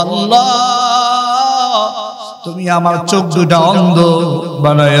 ও আল্লাহ, তুমি আমার চোখ দুটা অন্ধ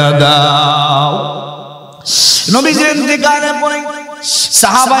বানায়া দাও। নবীজির ইন্তেকালের পরে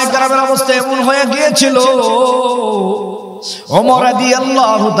সাহাবায়ে কেরামের অবস্থা এমন হয়ে গিয়েছিল, ওমর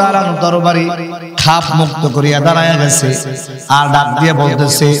রাদিয়াল্লাহু তাআলার দরবারে খাপ মুক্ত করিয়া দাঁড়ায়া গেছে, আর ডাক দিয়ে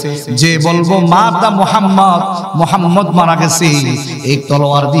বলতেছে, যে বলবো মাতা মুহাম্মদ, মুহাম্মদ মারা গেছে, এই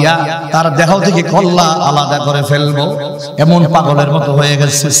তলোয়ার দিয়া তার দেহ থেকে কল্লা আলাদা করে ফেলবো, এমন পাগলের মতো হয়ে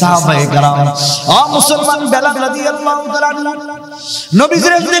গেছে সাহাবায়ে কেরাম। ও মুসলমান, বেলাল রাদিয়াল্লাহু তাআলা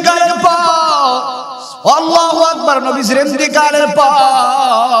নবীজির ইন্তেকালের পর, আল্লাহু আকবার, নবীজির ইন্তেকালের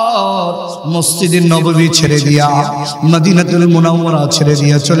পর মসজিদে নববী ছেড়ে দিয়া মদিনাতুল মুনাওয়ারা ছেড়ে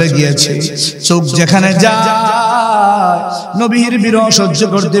দিয়া চলে গিয়েছে। চোখ যেখানে যায় নবীর বিরহ সহ্য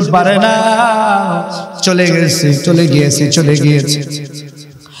করতে পারে না, চলে গেছে, চলে গিয়েছে, চলে গিয়েছে।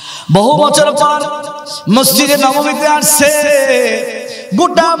 বহু বছর পর মসজিদে নববীতে আসছে।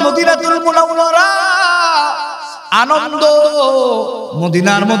 গোটা মদিনাতুল মুনাওয়ারা আনন্দ,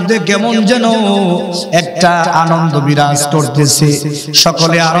 মদিনার মধ্যে কেমন যেন একটা আনন্দ বিরাজ করতেছে।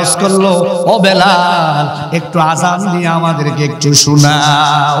 সকলে আরজ করলো, ও বেলাল, একটু আযান দিয়ে আমাদেরকে একটু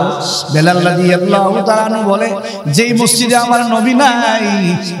শোনাও। বেলাল রাদিয়াল্লাহু তাআলা বলে, যেই মসজিদে আমার নবী নাই,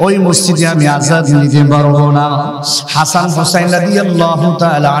 ওই মসজিদে আমি আযান দিতে পারবো না। হাসান হুসাইন রাদিয়াল্লাহু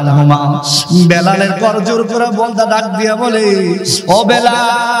তাআলা আনহুমা বেলালের করজোর করে বলতা ডাক দিয়া বলে, ও বেলাল,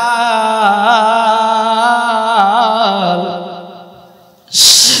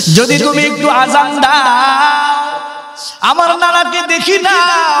 যদি তুমি একটু আযান দাও, আমার নানাকে দেখি না,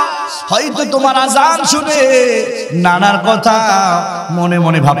 হয়তো তোমার আযান শুনে নানার কথা মনে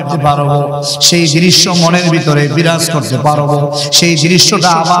মনে ভাবতে পারবো, সেই দৃশ্য মনের ভিতরে বিরাজ করতে পারবো, সেই দৃশ্যটা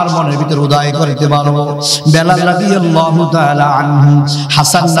আমার মনের ভিতরে উদয় করতে পারবো। বেলাল রাদিয়াল্লাহু তাআলা আনহু,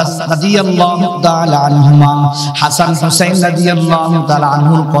 হাসান রাদিয়াল্লাহু তাআলা আনহুমা, হাসান হুসাইন রাদিয়াল্লাহু তাআলা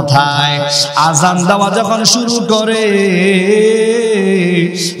আনহুর কথায় আযান দেওয়া যখন শুরু করে,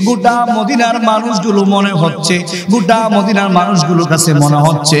 গোটা মদিনার মানুষগুলো মনে হচ্ছে, গোটা মদিনার মানুষগুলোর কাছে মনে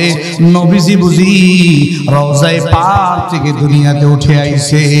হচ্ছে নবীজি বুঝি রওজায়ে পাক থেকে দুনিয়াতে উঠে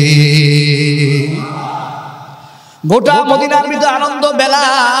আইছে। গোটা মদিনার ভিতরে আনন্দ।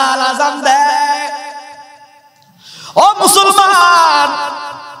 বেলাল আযান দেয়। ও মুসলমান,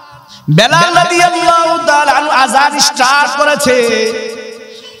 বেলাল রাদিয়াল্লাহু তাআলা আযান স্টার্ট করেছে।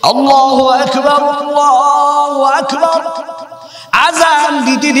 আল্লাহু আকবার, আল্লাহু আকবার। আযান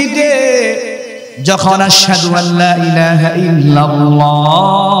দিতে দিতে যখন আশহাদু আল্লা ইলাহা ইল্লাল্লাহ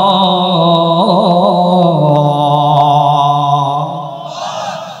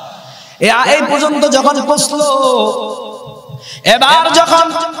এই পর্যন্ত যখন পৌঁছলো, এবার যখন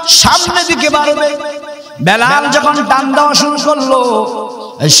সামনের দিকে বাড়বে, বেলাল যখন টান দেওয়া শুরু করলো,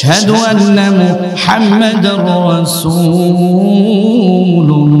 আশহাদু আন্না মুহাম্মাদুর রাসূলুল্লাহ,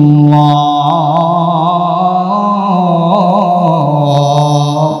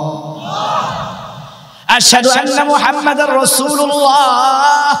 আশহাদু আন্না মুহাম্মাদুর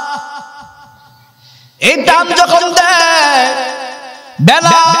রাসূলুল্লাহ, এই টান যখন দেয়,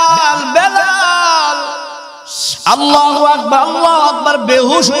 বেলাল বেলাল আল্লাহু আকবার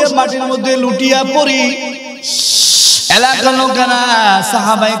বেহুশ হয়ে মাটির মধ্যে লুটিয়া পড়ি। এলাকার লোকেরা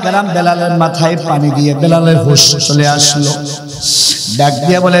সাহাবায়ে কেরাম বেলালের মাথায় পানি দিয়ে বেলালের হুঁশ চলে আসলো। ডাক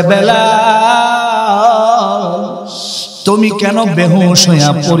দিয়ে বলে, বেলাল তুমি কেন বেহুশ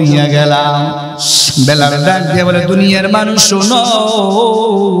হইয়া পড়িয়া গেলা? বেলাল ডাক দিয়ে বলে, দুনিয়ার মানুষ শোনো,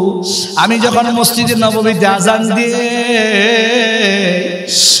 আমি যখন মসজিদে নববীতে আযান দিয়ে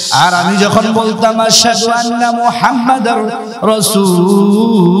আর আমি যখন বলতাম আশহাদু আন্না মুহাম্মাদার রাসূলুল্লাহ,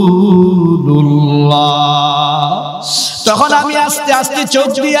 তখন আমি আস্তে আস্তে চোখ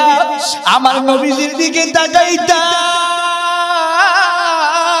দিয়া আমার নবীজির দিকে তাকাইতাম।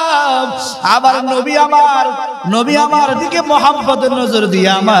 আবার নবী আমার দিকে মোহাম্মতের নজর দিয়ে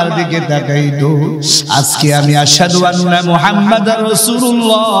আমার দিকে তাকাইতো। আজকে আমি আশহাদু আন্না মুহাম্মাদার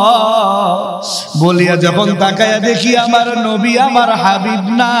রাসূলুল্লাহ বলিয়া যখন তাকায়া দেখি আমার নবী আমার হাবিব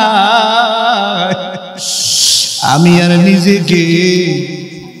না, আমি আর নিজেকে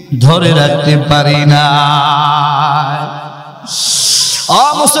ধরে রাখতে পারি না। ও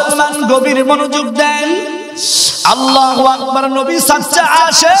মুসলমান, গভীর মনোযোগ দেন। আল্লাহু আকবার। নবী সাচ্চা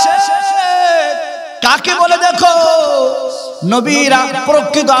আশিক কাকে বলে দেখো, নবীর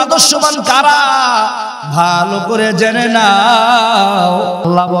প্রকৃত আদর্শবান কারা ভালো করে জেনে নাও।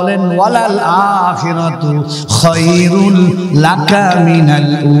 আল্লাহ বলেন, ওয়ালাল আখিরাতু খায়রুল লাকা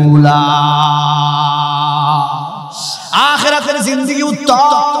মিনাল উলা। আখিরাতের জিন্দেগি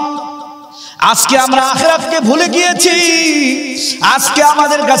উত্তম। আজকে আমরা আখিরাতকে ভুলে গিয়েছি। আজকে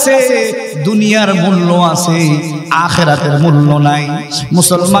আমাদের কাছে দুনিয়ার মূল্য আছে, আখিরাতের মূল্য নাই।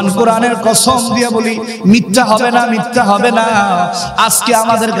 মুসলমান কোরআনের কসম দিয়ে বলি, মিথ্যা হবে না, মিথ্যা হবে না। আজকে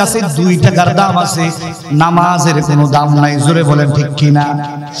আমাদের কাছে 2 টাকার দাম আছে, নামাজের কোনো দাম নাই। জোরে বলেন ঠিক কিনা?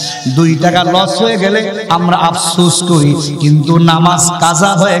 2 টাকা লস হয়ে গেলে আমরা আফসোস করি, কিন্তু নামাজ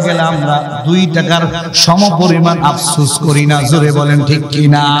কাজা হয়ে গেলে আমরা 2 টাকার সমপরিমাণ আফসোস করি না। জোরে বলেন ঠিক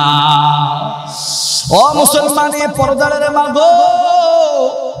কিনা? ও মুসলমান, এ পর্দার মা গো,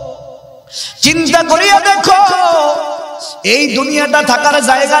 চিন্তা করিয়া দেখো, এই দুনিয়াটা থাকার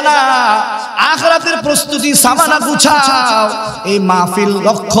জায়গা না। আখিরাতের প্রস্তুতি সামানা গুছাও। এই মাহফিল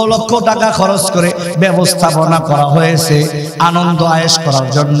লক্ষ লক্ষ টাকা খরচ করে ব্যবস্থাপনা করা হয়েছে আনন্দ আয়েশ করার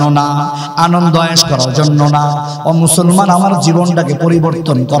জন্য না, আনন্দ আয়েশ করার জন্য না। ও মুসলমান, আমার জীবনটাকে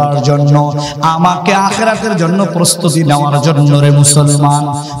পরিবর্তন করার জন্য, আমাকে আখিরাতের জন্য প্রস্তুতি নেওয়ার জন্য রে মুসলমান।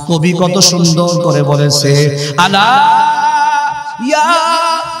 কবি কত সুন্দর করে বলেছে, আলা ইয়া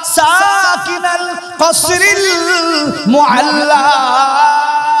সাকিনাল কসরিল মুআল্লা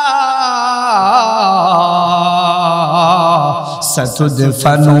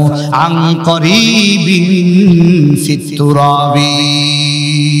সাতুদফানু আন করিবিন ফিত তুরাবি।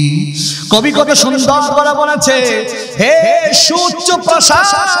 কবি কত সুন্দর করে বলেছে, হে সুউচ্চ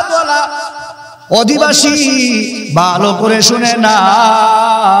প্রসাদওয়ালা অধিবাসী, ভালো করে শুনে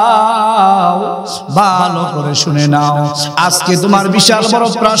নাও, ভালো করে শুনে নাও। আজকে তোমার বিশাল বড়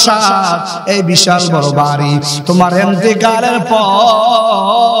প্রাসাদ, এই বিশাল বড় বাড়ি, তোমার ইন্তেকালের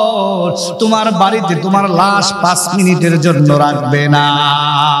পর তোমার বাড়িতে তোমার লাশ 5 মিনিটের জন্য রাখবে না।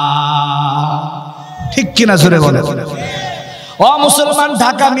 ঠিক কিনা? জোরে বলে। ও মুসলমান,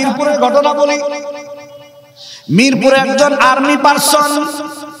 ঢাকা মিরপুরের ঘটনা বলি। মিরপুরে একজন আর্মি পারসন,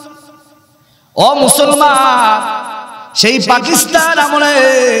 ও মুসলমান, সেই পাকিস্তান আমলে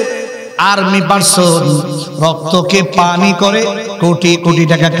আর্মি পারসন রক্তকে পানি করে কোটি কোটি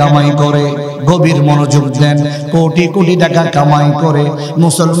টাকা কামাই করে। গভীর মনোযোগ দেন, কোটি কোটি টাকা কামাই করে।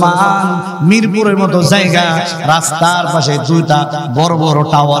 মুসলমান, মিরপুরের মতো জায়গা, রাস্তার পাশে 2টা বড় বড়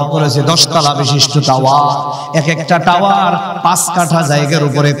টাওয়ার করেছে, 10 তলা বিশিষ্ট টাওয়ার। এক একটা টাওয়ার 5 কাঠা জায়গার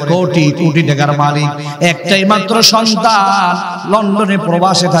উপরে, কোটি কোটি টাকার মালিক। একটাই মাত্র সন্তান, লন্ডনে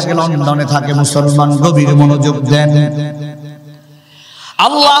প্রবাসে থাকে, লন্ডনে থাকে। মুসলমান, গভীর মনোযোগ দেন।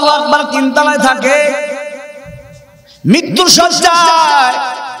 আল্লাহু আকবার। 3 তলায় থাকে, মৃত্যুর শয্যায়।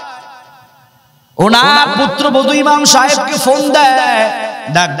 ওনার পুত্রবধূ ইমাম সাহেবকে ফোন দেয়,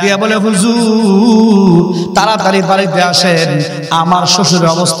 ডাক দিয়া বলে, হুজুর তাড়াতাড়ি বাড়িতে আসেন, আমার শ্বশুরের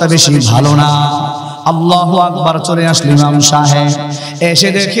অবস্থা বেশি ভালো না। আল্লাহু আকবার। চলে আসলেন ইমাম সাহেব, এসে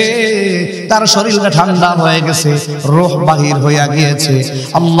দেখে তার শরীরটা ঠান্ডা হয়ে গেছে, রূহ বাহির হইয়া গিয়েছে।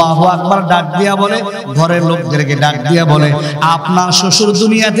 আল্লাহু আকবার। ডাক দিয়া বলে, ঘরের লোকদেরকে ডাক দিয়া বলে, আপনার শ্বশুর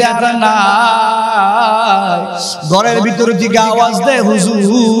দুনিয়াতে আর নাই। ঘরের ভিতর থেকে আওয়াজ দেয়,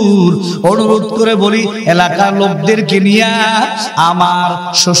 হুজুর অনুরোধ করে বলি এলাকার লোকদেরকে নিয়ে আমার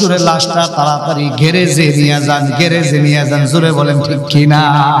শ্বশুরের লাশটা তাড়াতাড়ি গ্যারেজে নিয়ে যান, গ্যারেজে নিয়ে যান। জোরে বলেন ঠিক কিনা?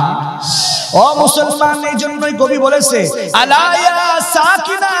 ও মুসলমান, এই জন্যই কবি বলেছে, আলা ইয়া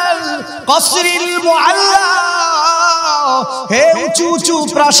সাকিনাল কসরিল মুআল্লা হে উঁচু উঁচু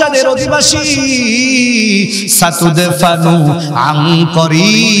প্রাসাদের অধিবাসী, সাতুদফানু আন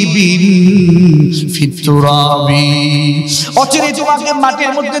করিবিন ফিত তুরাবি, অচিরে তোমাকে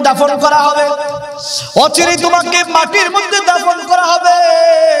মাটির মধ্যে দাফন করা হবে, অচিরে তোমাকে মাটির মধ্যে দাফন করা হবে।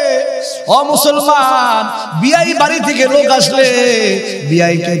 ও মুসলমান, বিয়াই বাড়ি থেকে লোক আসলে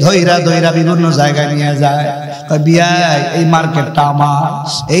বিয়াইকে ধইরা ধইরা বিভিন্ন জায়গায় নিয়ে যায়। বিয়াই, এই মার্কেটটা আমার,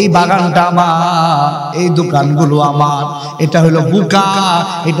 এই বাগানটা আমার, এই দোকানগুলো আমার। এটা হলো বুকা,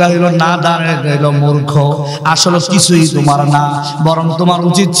 এটা হলো নাদান, এটা হলো মূর্খ। আসলে কিছুই তোমার না, বরং তোমার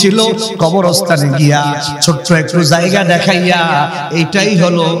উচিত ছিল কবরস্থানে গিয়া ছোট্ট একটু জায়গা দেখাইয়া, এইটাই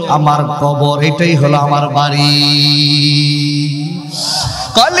হলো আমার কবর, এটাই হলো আমার বাড়ি।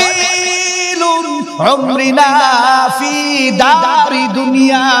 কলিলুন উমরিনা ফি দারি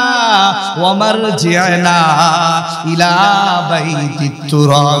দুনিয়া ওয়া মারজি'না ইলা বাইতিত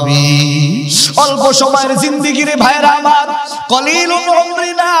তুরাবি। অল্প সময়ের জিন্দেগি রে ভাইরা আমার, কলিলুন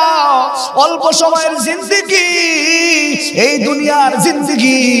উমরিনা, অল্প সময়ের জিন্দেগি, এই দুনিয়ার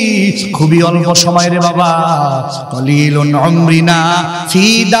জিন্দেগি খুবই অল্প সময় রে বাবা। কলিলুন উমরিনা ফি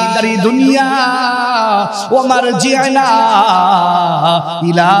দারি দুনিয়া ওয়া মারজি'না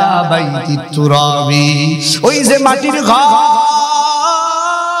ইলা বাইতিত তুরাবি। ওই যে মাটির ঘর,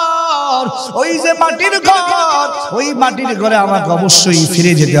 ওই যে মাটির ঘর, ওই মাটির ঘরে আমাকে অবশ্যই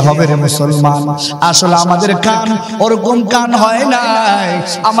ফিরে যেতে হবে রে মুসলমান। আসলে আমাদের কান ওরকম কান হয় নাই,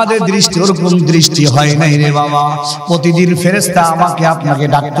 আমাদের দৃষ্টি ওরকম দৃষ্টি হয় নাই রে বাবা। প্রতিদিন ফেরেশতা আমাকে আপনাকে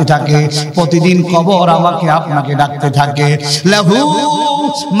ডাকতে থাকে, প্রতিদিন কবর আমাকে আপনাকে ডাকতে থাকে। লাহু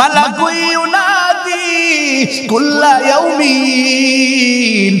মালাকুন ইউনাদি কুল্লা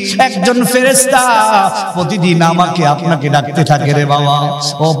ইয়াউমিন, একজন ফেরেশতা প্রতিদিন আমাকে আপনাকে ডাকতে থাকে রে বাবা।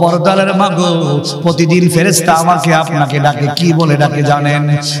 ও পরদারের মাগো, প্রতিদিন ফেরেশতা আমাকে আপনাকে ডাকে, কি বলে ডাকে জানেন?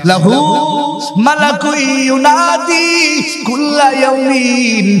 লাহু মালাকুন ইউনাদি কুল্লা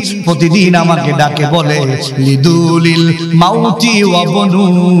ইয়াউমিন, প্রতিদিন আমাকে ডাকে বলে লিদুলিল মাউতি ওয়া বনু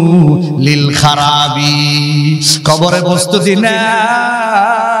লিল খারাবি, কবরে প্রস্তুতি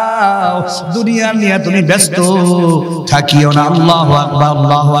নাও, দুনিয়া নিয়ে তুমি ব্যস্ত থাকিও না। আল্লাহু আকবার,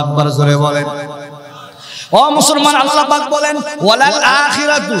 আল্লাহু আকবার জোরে বলেন। ও মুসলমান, আল্লাহ পাক বলেন ওয়ালাল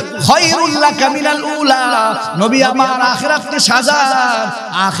আখিরাতু খায়রুল লাকা মিনাল উলা, নবী আমার আখিরাতকে সাজান,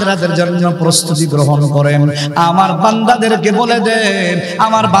 আখিরাতের জন্য প্রস্তুতি গ্রহণ করেন। আমার বান্দাদেরকে বলে দেন,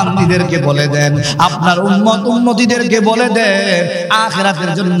 আমার বান্দীদেরকে বলে দেন, আপনার উম্মত উম্মতিদেরকে বলে দেন,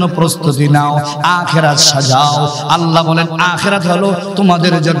 আখিরাতের জন্য প্রস্তুতি নাও, আখিরাত সাজাও। আল্লাহ বলেন আখিরাত হলো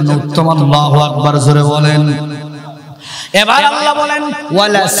তোমাদের জন্য উত্তম। আল্লাহু আকবার জোরে বলেন। এবার আল্লাহ বলেন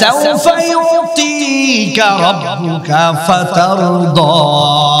ওয়ালা সাউফা ইউতিকা রাব্বুকা ফাতারদা,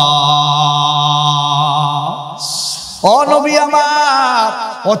 ও নবী আমার,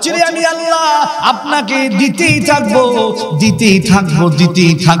 অচিরে আমি আল্লাহ আপনাকে দিতেই থাকবো, দিতেই থাকবো,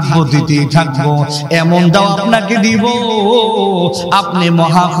 দিতেই থাকবো, দিতেই থাকবো। এমন দাও আপনাকে দিব, আপনি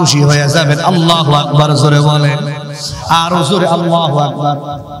মহা খুশি হয়ে যাবেন। আল্লাহু আকবার জোরে বলেন, আর জোরে আল্লাহু আকবার।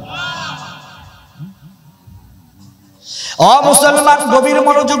 ও মুসলমান, গভীর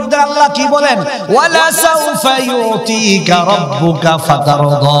মনোযোগ দিয়ে আল্লাহ কি বলেন? ওয়ালা সাউফা ইউতিকা রাব্বুকা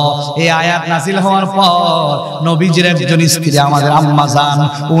ফাতারদা। এই আয়াত নাযিল হওয়ার পর নবীজির একজন স্ত্রী আমাদের আম্মা জান,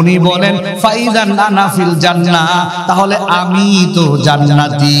 উনি বলেন ফাইদান আনা ফিল জান্নাহ, তাহলে আমি তো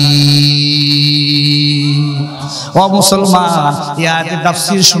জান্নাতি। ও মুসলমান, এই আয়াতের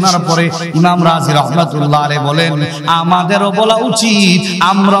তাফসীর শোনার পরে ইমাম রাজি রাহমাতুল্লাহ আলাইহি বলেন আমাদেরও বলা উচিত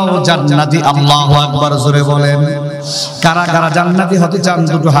আমরাও জান্নাতি। আল্লাহু আকবার জোরে বলেন। কারা কারা জান্নাতি হতে চান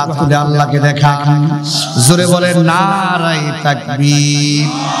দুটো হাত তুলে আল্লাহকে দেখান, জোরে বলেন নারায়ে তাকবীর।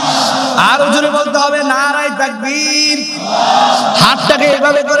 আরো জোরে বলতে হবে নারায়ে তাকবীর। হাতটাকে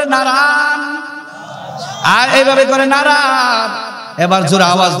এভাবে করে নাড়ান, আর এভাবে করে নাড়ান। এবার জোরে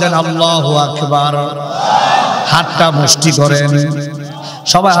আওয়াজ দেন আল্লাহু আকবার। হাতটা মুষ্টি করেন,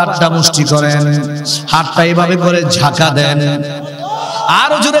 সবাই হাতটা মুষ্টি করেন, হাতটা এইভাবে করে ঝাঁকা দেন,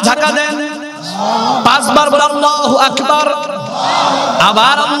 আরো জোরে ঝাঁকা দেন। 5 বার বলে আল্লাহু আকবার,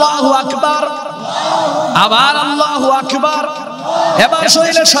 আবার আল্লাহু আকবার, আবার আল্লাহু আকবার। এবার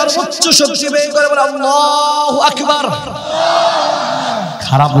শরীরে সর্বোচ্চ শক্তি বের করে বলে আল্লাহু আকবার।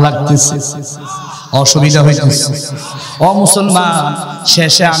 খারাপ লাগতেছে, অসুবিধা হইতেছে। ও মুসলমান,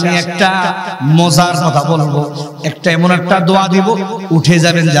 শেষে আমি একটা মজার কথা বলবো। একটা এমন একটা দোয়া দিব, উঠে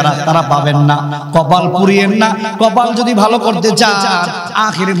যাবেন যারা, তারা পাবেন না। কপাল পুড়িয়েন না, কপাল যদি ভালো করতে চান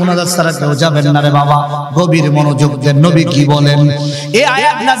আখিরি মুনাজাত ছাড়া কেউ যাবেন না রে বাবা। গভীর মনোযোগ দেন, নবী কি বলেন। এই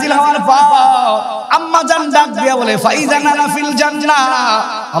আয়াত নাযিল হওয়ার পর আম্মা জান ডাক দিয়া বলে ফাইজান আনা ফিল জান্নাহ।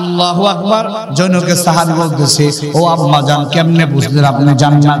 আল্লাহু আকবার। জনকে সাহাবী বলতেছে, ও আম্মা জান কেমনে বুঝলেন আপনি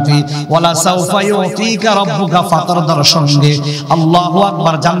জান্নাতি? ওয়ালা সাউফা ইউতিকা রাব্বুকা ফাতারদার সঙ্গে আল্লাহু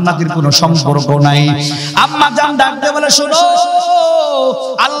আকবার জান্নাতের কোনো সম্পর্ক নাই। আম্মা জান ডাক দিয়ে বলে, শোনো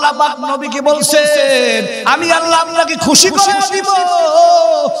আল্লাহ পাক নবীকে বলছেন আমি আল্লাহ আপনাকে খুশি করে দিব।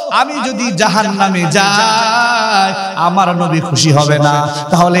 আমি যদি জাহান্নামে যাই আমার নবী খুশি হবে না,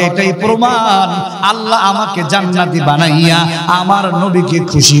 তাহলে এটাই প্রমাণ আল্লাহ আমাকে জান্নাতি বানাইয়া আমার নবীকে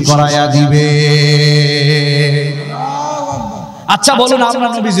খুশি করাইয়া দিবে। আচ্ছা বলুন, আমরা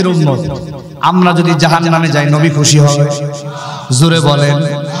নবীজির উম্মত, আমরা যদি জাহান্নামে যাই নবী খুশি হবে? জোরে বলেন।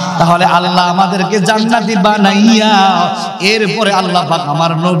 তাহলে আল্লাহ আমাদেরকে জান্নাতি বানাইয়া এরপরে আল্লাহ পাক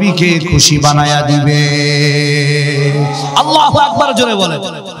আমার নবীকে খুশি বানাইয়া দিবে। আল্লাহু আকবার, জোরে বলেন।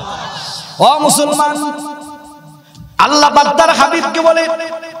 ও মুসলমান, আল্লাহ পাক তার হাবিবকে বলে,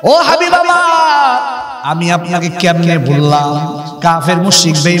 ও হাবিব আমার আমি আপনাকে কেমনে বললাম? কাফের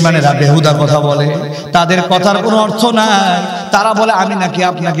মুশরিক বেঈমানেরা বেহুদা কথা বলে, তাদের কথার কোনো অর্থ নাই। তারা বলে আমি নাকি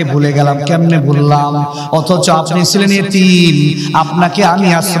আপনাকে ভুলে গেলাম, কেমনে বললাম? অথচ আপনি ছিলেন এতিম, আপনাকে আমি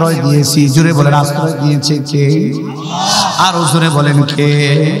আশ্রয় দিয়েছি। জোরে বলেন, আশ্রয় দিয়েছে কে? আরো জোরে বলেন কে?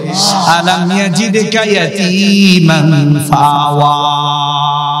 আলাম ইয়াজিদকা ইয়াতীমান ফাওয়া,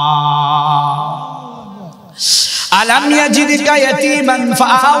 আলাম ইয়াজিদকা ইয়াতীমান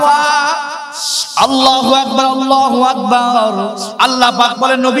ফাওয়া। আল্লাহু আকবার, আল্লাহু আকবার। আল্লাহ পাক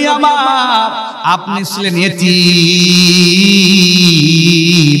বলেন, নবী আমার আপনি ছিলেন এতিম,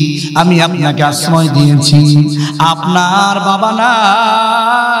 আমি আপনাকে আশ্রয় দিয়েছি। আপনার বাবা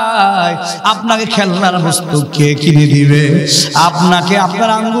নাই, আপনাকে খেলনার বস্তু কে কিনে দিবে? আপনাকে আপনার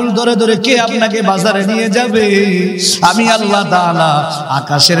আঙ্গুল ধরে ধরে কে আপনাকে বাজারে নিয়ে যাবে? আমি আল্লাহ তাআলা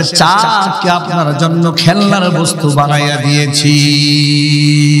আকাশের চাঁদকে আপনার জন্য খেলনার বস্তু বানাইয়া দিয়েছি।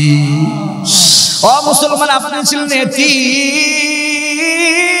 ও মুসলমান, আপনি ছিলেন এতিম,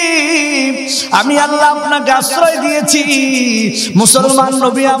 আমি আল্লাহ আপনাকে আশ্রয় দিয়েছি। মুসলমান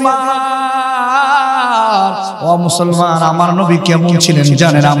নবী আমার, ও মুসলমান, আমার নবী কেমন ছিলেন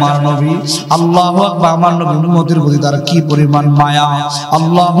জানেন? আমার নবী, আল্লাহু আকবার, আমার নবী উম্মতের প্রতি তার কি পরিমাণ মায়া।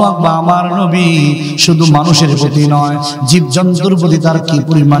 আল্লাহু আকবার, আমার নবী শুধু মানুষের প্রতি নয়, জীবজন্তুর প্রতি তার কি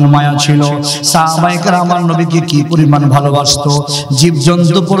পরিমাণ মায়া ছিল। সাহাবায়ে কেরাম আমার নবীকে কি পরিমাণ ভালোবাসতো,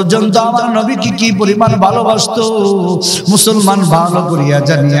 জীবজন্তু পর্যন্ত আমার নবীকে কি পরিমাণ ভালোবাসতো। মুসলমান ভালো করিয়া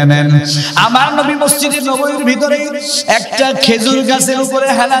জানিয়ে নেন, আমার নবী মসজিদে নববীর ভিতরে একটা খেজুর গাছের উপরে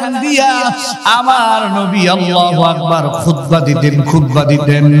হেলান দিয়া আমার নবী আল্লাহু আকবার খুতবা দিতেন, খুতবা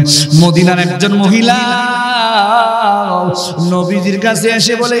দিতেন। মদিনার একজন মহিলা নবীজির কাছে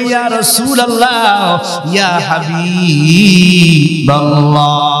এসে বলে, ইয়া রাসূলুল্লাহ, ইয়া হাবিবাল্লাহ,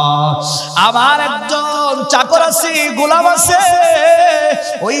 আমার একজন চাকর আছে, গোলাম আছে,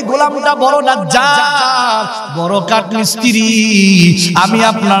 ওই গোলামটা বড় নাজ্জার, বড় কাঠ মিস্ত্রি। আমি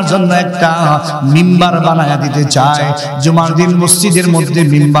আপনার জন্য একটা মিম্বার বানায়া দিতে চাই। জুমার দিন মসজিদের মধ্যে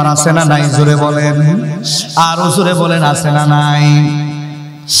মিম্বার আছে না নাই? জোরে বলেন, আরো জোরে বলেন, আছে না নাই?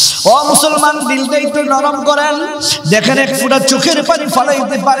 ও মুসলমান, দিলটা একটু নরম করেন, দেখেন এক ফোঁটা চোখের পানি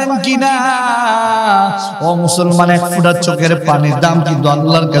ফলাইতে পারেন কিনা। ও মুসলমান, এক ফোঁটা চোখের পানির দাম কিন্তু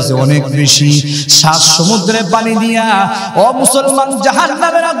আল্লাহর কাছে অনেক বেশি। 7 সমুদ্রের পানি দিয়া ও মুসলমান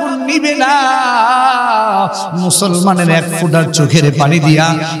জাহান্নামের আগুন নিবে না। মুসলমানের এক ফোঁটা চোখের পানি দিয়া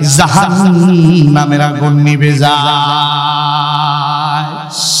জাহান্নামের আগুন নিবে যায়।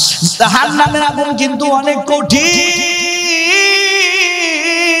 জাহান্নামের আগুন কিন্তু অনেক কঠিন।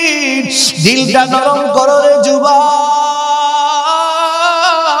 দিলটা নরম করো রে যুবক।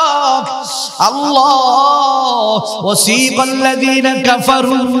 আল্লাহ ওয়াসিকাল্লাযীনা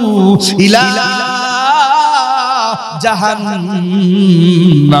কাফারু ইলা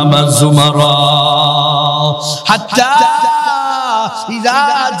জাহান্নাম যুমারা হাত্তা ইযা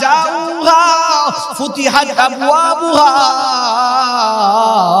জাউহা ফুতিহাত আবওয়াবুহা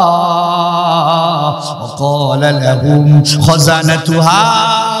وقال لهم خزنتها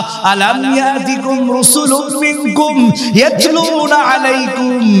ألم يأتكم رسل منكم يتلون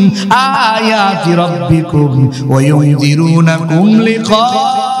عليكم آيات ربكم وينذرونكم لقاء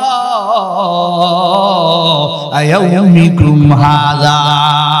يومكم هذا।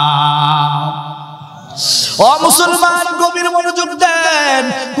 ও মুসলমান, গভীর মনোযোগ দেন।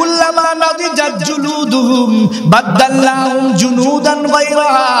 কুল্লা কুল্লামা নাদিজাত জুলুদুহুম বাদদালনাহুম জুনুদান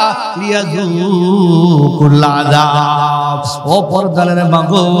গায়রাহা লিয়াযুকুল আযাব। ও পর্দার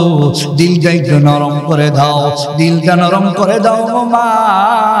মাগো, দিলটা একটু নরম করে দাও, দিলটা নরম করে দাও গো মা।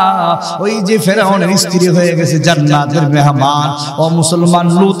 ওই যে ফেরাউনের স্ত্রী হয়ে গেছে জান্নাতের মেহমান, ও মুসলমান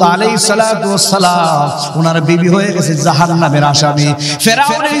লূত আলাইহিস সালাতু ওয়াস সালাম ওনার বিবি হয়ে গেছে জাহান্নামের আসামি।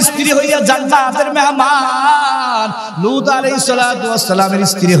 ফেরাউনের স্ত্রী হইয়া জান্নাতের মেহমান, লূত আলাইহিস সালাতু ওয়াস সালামের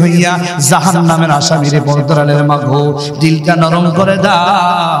স্ত্রী হইয়া জাহান্নামের আসামি। রে পর্দারের মাগো, দিলটা নরম করে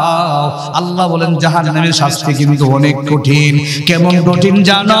দাও। আল্লাহ বলেন জাহান্নামের শাস্তি কিন্তু অনেক কঠিন। কেমন কঠিন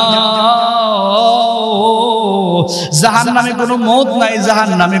জানো? জাহান্নামে কোনো মওত নাই,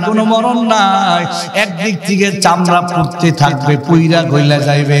 জাহান্নামে কোনো মরণ নাই। একদিক থেকে চামড়া পুড়তে থাকবে, পুইরা গইলা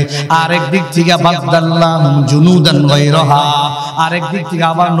যাইবে, আর একদিক থেকে বাদদাল্লাহুম জুনুদান গায়রাহা, আর একদিক থেকে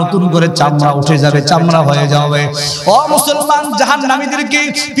আবার নতুন করে চামড়া উঠে যাবে, চামড়া হয়ে যাবে। ও মুসলমান, জাহান্নামীদেরকে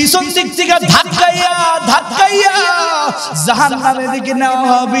পিছন দিক থেকে ধাক্কাইয়া ধাক্কাইয়া জাহান্নামের দিকে নেওয়া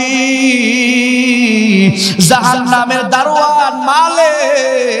হবে। জাহান্নামের দারোয়ান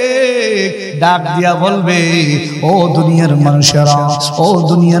মালিক ডাক দিয়া বলবে, ও দুনিয়ার মানুষেরা, ও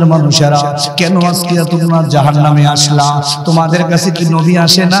দুনিয়ার মানুষেরা, কেন আজকে তোমরা জাহান্নামে আসলা? তোমাদের কাছে কি নবী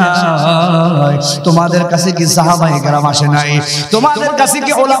আসে না? তোমাদের কাছে কি সাহাবায়ে কেরাম আসে নাই? তোমাদের কাছে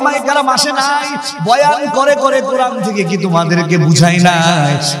কি উলামায়ে কেরাম আসে নাই? বয়ান করে করে কোরআন থেকে কি তোমাদেরকে বুঝাই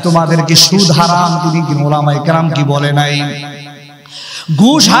নাই? তোমাদেরকে সুদ হারাম তুমি কি উলামায়ে কেরাম কি বলে নাই?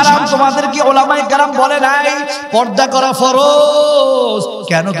 ঘুষ হারাম তোমাদেরকে উলামায়ে কেরাম বলে নাই? পর্দা করা ফরজ,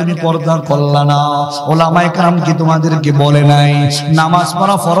 কেন তুমি পর্দা করলা না? উলামায়ে কেরাম কি তোমাদেরকে বলে নাই? নামাজ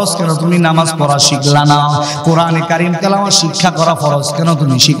পড়া ফরজ, কেন তুমি নামাজ পড়া শিখলা না? কোরআনে কারীম তেলাওয়াত শিক্ষা করা ফরজ, কেন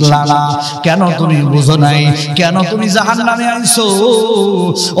তুমি শিখলা না? কেন তুমি বুঝো নাই? কেন তুমি জাহান্নামে আইছো?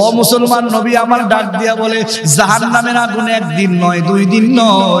 ও মুসলমান, নবী আমার ডাক দিয়া বলে, জাহান্নামের আগুন একদিন নয়, 2 দিন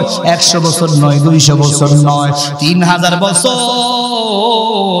নয়, 100 বছর নয়, 200 বছর নয়, 3000 বছর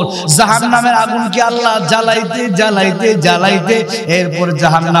জাহান্নামের আগুনকে আল্লাহ জ্বালাইতে জ্বালাইতে জ্বালাইতে এরপর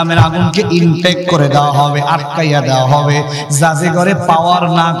জাহান্নামের আগুনকে ইনটেক করে দেওয়া হবে, আটকাইয়া দেওয়া হবে, যাতে করে পাওয়ার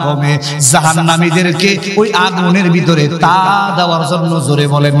না কমে। জাহান্নামীদেরকে ওই আগুনের ভিতরে তা দেওয়ার জন্য জোরে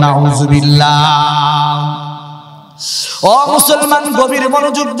বলেন নাউজুবিল্লাহ। ও মুসলমান, গভীর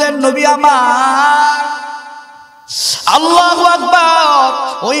মনোযোগ দেন, নবী আমার আল্লাহু আকবার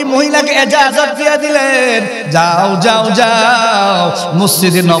ওই মহিলাকে ইজাজত দিয়ে দিলেন, যাও যাও যাও,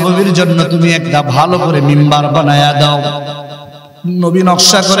 মসজিদে নববীর জন্য তুমি একটা ভালো করে মিম্বার বানায়া দাও। নবী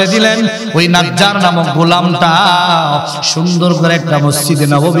নকশা করে দিলেন, ওই নাজ্জার নামক গোলামটা সুন্দর করে একটা মসজিদে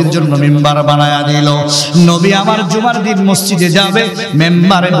নববীর জন্য মিম্বার বানায়া দিল। নবী আমার জুমার দিন মসজিদে যাবে,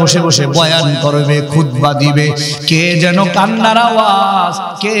 মেম্বারে বসে বসে বয়ান করবে, খুতবা দিবে। কে যেন কান্নার আওয়াজ,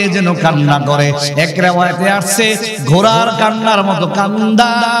 কে যেন কান্না করে। এক riwayate আসছে ঘোড়ার কান্নার মতো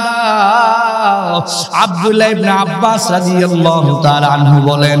কান্দা। আব্দুল্লাহ ইবনে আব্বাস রাদিয়াল্লাহু তাআলা আনহু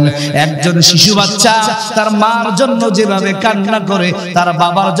বলেন, একজন শিশু বাচ্চা তার মার জন্য যেভাবে কান্না করে, তার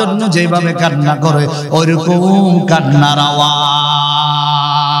বাবার জন্য যেভাবে কান্না করে, ওইরকম কান্নার আওয়াজ।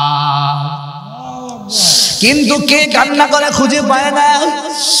 কিন্তু কে কান্না করে খুঁজে পায় না,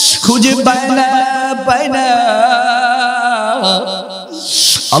 খুঁজে পায় না, পায় না।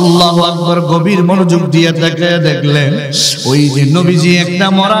 আল্লাহু আকবার। গভীর মনোযোগ দিয়ে তাকিয়ে দেখলেন, ওই যে নবীজি একটা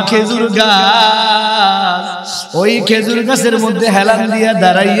মরা খেজুর গাছ, ওই খেজুর গাছের মধ্যে হেলান দিয়া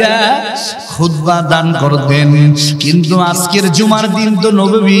দাঁড়াইয়া খুতবা দান করতেন। কিন্তু আজকের জুমার দিন তো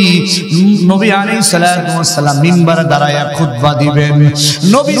নবী আলাইহিস সালাতু ওয়াস সালাম মিম্বারে দাঁড়াইয়া খুতবা দিবেন।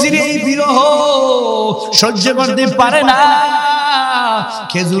 নবীজির এই বিরহ সহ্য করতে পারে না।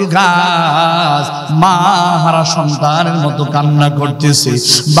 খেজুর গাছ মা হারা সন্তানের মতো কান্না করতেছে,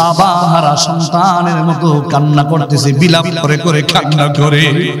 বাবা হারা সন্তানের মতো কান্না করতেছে, বিলাপ করে করে কান্না করে।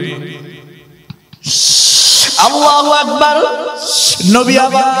 আল্লাহু আকবার। নবী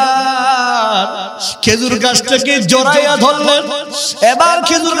আবার খেজুর গাছটাকে জড়াইয়া ধরলেন। এবার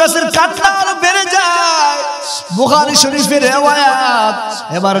খেজুর গাছের কান্না আরো বেড়ে যায়। বুখারী শরীফের রিওয়ায়াত।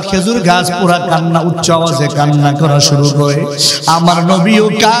 এবার খেজুর গাছ পুরা কান্না, উচ্চ আওয়াজে কান্না করা শুরু করে। আমার নবীও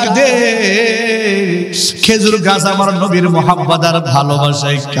কাঁদে। খেজুর গাছ আমার নবীর মুহাব্বত আর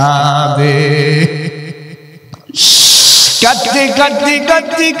ভালোবাসায় কাঁদে। কাঁদতে কাঁদতে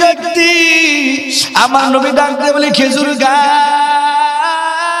কাঁদতে কাঁদতে আমার নবী ডাকতে বলে, খেজুর গাছ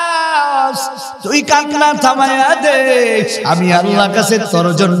তুই কান্না থামায়া দে, আমি আল্লাহর কাছে তোর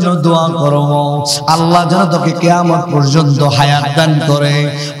জন্য দোয়া করব, আল্লাহ যেন তোকে কিয়ামত পর্যন্ত হায়াত দান করে।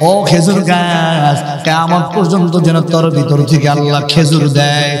 ও খেজুর গাছ, কিয়ামত পর্যন্ত যেন তোর ভিতর থেকে আল্লাহ খেজুর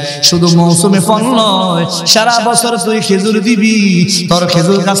দেয়। শুধু মৌসুমে ফল নয়, সারা বছর তুই খেজুর দিবি। তোর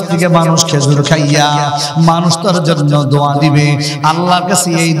খেজুর গাছ থেকে মানুষ খেজুর খাইয়া মানুষ তোর জন্য দোয়া দিবে। আল্লাহর কাছে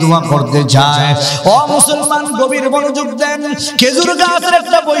এই দোয়া করতে যায়। ও মুসলমান, গভীর মনোযোগ দেন। খেজুর গাছের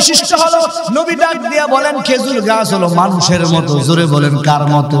একটা বৈশিষ্ট্য হলো, নবী ডাক দিয়া বলেন খেজুর গাছ হলো মানুষের মতো। জোরে বলেন কার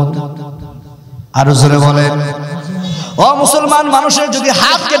মতো? আরো জোরে বলেন। ও মুসলমান, মানুষের যদি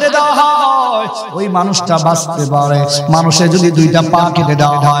হাত কেটে দেওয়া হয় ওই মানুষটা বাঁচতে পারে, মানুষের যদি দুইটা পা কেটে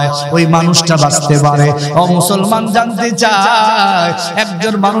দেওয়া হয় ওই মানুষটা বাঁচতে পারে। ও মুসলমান, জানতে চায়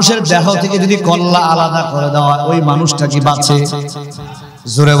একজন মানুষের দেহ থেকে যদি কল্লা আলাদা করে দেওয়া হয় ওই মানুষটা কি বাঁচে?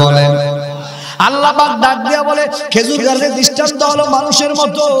 জোরে বলেন। আল্লাহ পাক ডাক দিয়া বলে খেজুর গাছের দৃষ্টান্ত হলো মানুষের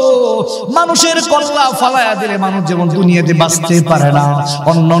মতো। মানুষের কল্লা ফালায়া দিলে মানুষ যেমন দুনিয়াতে বাঁচতে পারে না,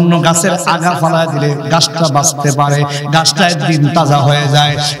 অন্য অন্য গাছের আগা ফালায়া দিলে গাছটা বাঁচতে পারে, গাছটা একদিন তাজা হয়ে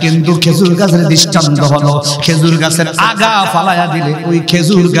যায়। কিন্তু খেজুর গাছের দৃষ্টান্ত হলো খেজুর গাছের আগা ফালায়া দিলে ওই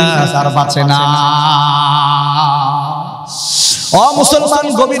খেজুর গাছ আর বাঁচে না। ও মুসলমান,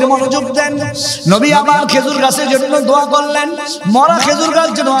 গভীর মনোযোগ দেন। নবী আমার খেজুর গাছের জন্য দোয়া করলেন, মরা খেজুর গাছ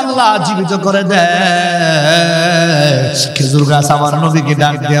যেন আল্লাহ জীবিত করে দেয়। খেজুর গাছ আবার নবীকে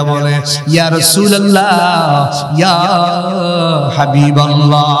ডাক দিয়া বলে, ইয়া রাসূলুল্লাহ, ইয়া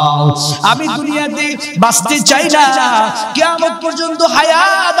হাবিবাল্লাহ, আমি দুনিয়াতে বাঁচতে চাই না, কিয়ামত পর্যন্ত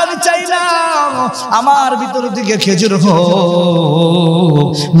হায়াত আমি চাই না। আমার ভিতর থেকে খেজুর হোক,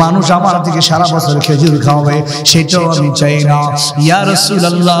 মানুষ আমার থেকে সারা বছর খেজুর খাওয়াবে, সেটাও আমি চাই না। ইয়া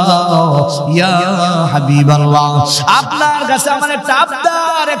রাসূলুল্লাহ, ইয়া হাবিবাল্লাহ, আপনার কাছে আমার একটা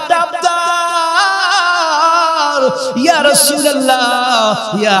আবদার, একটা আবদার। ইয়া রাসূলুল্লাহ,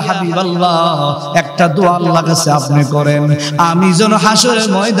 ইয়া হাবিবাল্লাহ, একটা দোয়া আল্লাহর কাছে আপনি করেন, আমি যেন হাসরের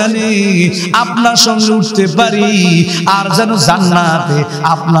ময়দানে আপনার সঙ্গে উঠতে পারি, আর যেন জান্নাতে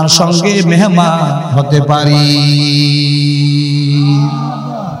আপনার সঙ্গে মেহমান হতে পারি।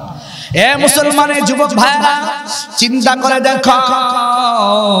 এ মুসলমানের যুবক ভাইরা, চিন্তা করে দেখো,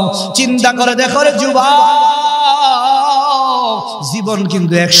 চিন্তা করে দেখো রে যুবক, জীবন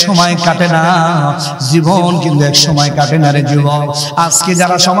কিন্তু এক সময় কাটে না, জীবন কিন্তু এক সময় কাটে না রে যুবক। আজকে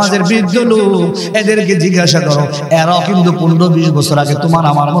যারা সমাজের বৃদ্ধ লোক এদেরকে জিজ্ঞাসা করো, এরাও কিন্তু 15-20 বছর আগে তোমার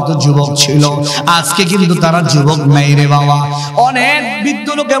আমার মতো যুবক ছিল, আজকে কিন্তু তারা যুবক নাই রে বাবা। অনেক বৃদ্ধ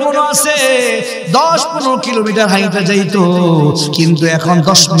লোক এমন আছে 10-15 কিলোমিটার হাঁটতে যাইতো, কিন্তু এখন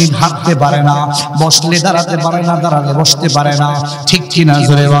 10 মিনিট হাঁটতে পারে না, বসলে দাঁড়াতে পারে না, দাঁড়ালে বসতে পারে না। ঠিক কিনা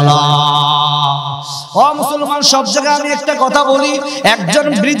জোরে বলা? ও মুসলমান, সব জায়গায় আমি একটা কথা বলি, একজন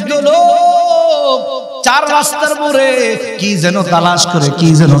বৃদ্ধ লোক 4 রাস্তার মোড়ে কি যেন তালাশ করে, কি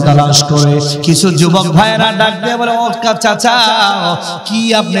যেন তালাশ করে। কিছু যুবক ভাইয়েরা ডাক দিয়ে বলে, ও চাচা, কি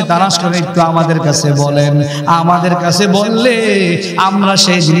আপনি তালাশ করেন, একটু আমাদের কাছে বলেন, আমাদের কাছে বললে আমরা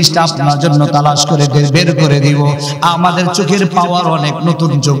সেই জিনিসটা আপনার জন্য তালাশ করে বের করে দিব, আমাদের চোখের পাওয়ার অনেক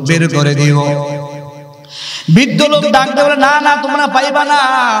নতুন চোখ বের করে দিব। বৃদ্ধ লোক ডাক দিয়ে বলে, না না, তোমরা পাইবা না।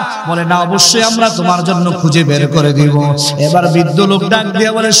 বলে, না, অবশ্যই আমরা তোমার জন্য খুঁজে বের করে দিব। এবার বৃদ্ধ লোক ডাক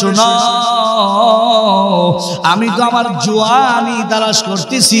দিয়ে বলে, শোনো, আমি তো আমার জওয়ানি তালাশ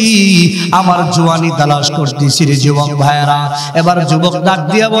করতেছি, আমার জওয়ানি তালাশ করতেছি রে যুবক ভাইরা। এবার যুবক ডাক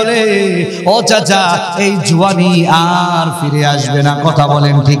দিয়া বলে, ও চাচা, এই জওয়ানি আর ফিরে আসবে না, কথা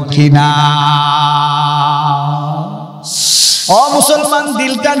বলেন ঠিক কিনা? ও মুসলমান,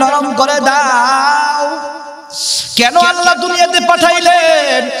 দিলটা নরম করে দাও। কেন আল্লাহ দুনিয়াতে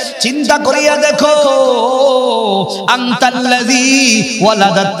পাঠাইলেন চিন্তা করিয়া দেখো। আনতাল্লাযী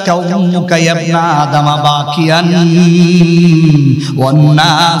ওয়ালাদাতকা উম্মুকা ইবনা আদামা বাকিয়ান ওয়ান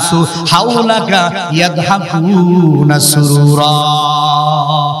নাসু হাওলাকা ইয়াদহাকুনা সুরুরা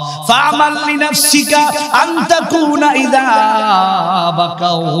ফা'মাল লিনাফসিকা আন তাকুনা ইযা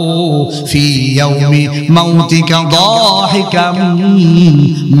বাকাউ ফি ইয়াউমি মাউতিকা দাহিকাম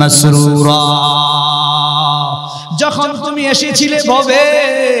মাসরুরা। যখন তুমি এসেছিলে ভবে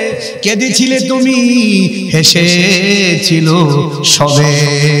কেঁদেছিলে তুমি, হেসেছিল সবে,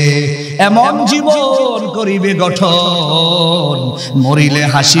 এমন জীবন করিবে গঠন, মরিলে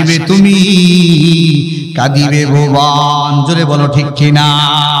হাসিবে তুমি, কাঁদিবে ভুবন। জোরে বলো ঠিক কিনা?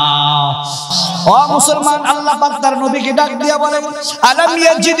 ও মুসলমান, আল্লাহ পাক তার নবীকে ডাক দিয়া বলেন, আলাম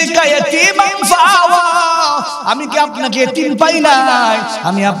ইয়াজিদকা ইয়াতীমান ফাআওয়া, আমি কি আপনাকে এতিম পাই নাই?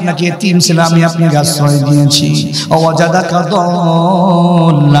 আমি আপনাকে এতিম ছিলাম, আমি আপনাকে আশ্রয় দিয়েছি। ও ওয়াজাদাকা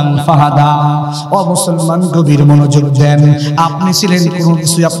দাল্লান ফাহাদা, ও মুসলমান গভীর মনোযোগ দেন। আপনি ছিলেন কোনো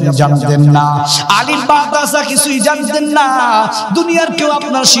কিছু আপনি জানতেন না, আলিম বাতাসা কিছুই জানতেন না, দুনিয়ার কেউ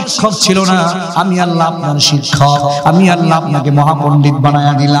আপনার শিক্ষক ছিল না, আমি আল্লাহ আপনার শিক্ষক, আমি আল্লাহ আপনাকে মহাপণ্ডিত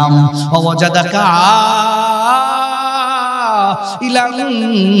বানায়া দিলাম। ও ওয়াজাদাকা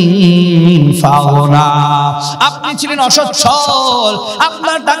আপনি ছিলেন অসচ্ছল,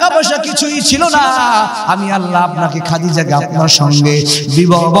 আপনার টাকা পয়সা কিছুই ছিল না, আমি আল্লাহ আপনাকে খাদিজাকে আপনার সঙ্গে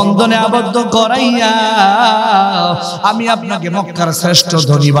বিবাহ বন্ধনে আবদ্ধ করাইয়া আমি আপনাকে মক্কার শ্রেষ্ঠ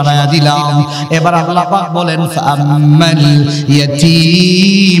ধনী বানায়া দিলাম। এবার আল্লাহ পাক বলেন, ফাআম্মাল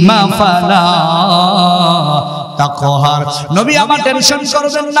ইয়াতীমা ফালা তাকহার। নবী আমার টেনশন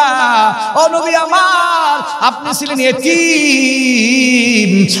করবেন না, ও নবী আমার, আপনি ছিলেন এতিম,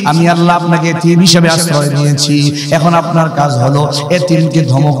 আমি আল্লাহ আপনাকে এতিম হিসেবে আশ্রয় দিয়েছি। এখন আপনার কাজ হলো এতিমকে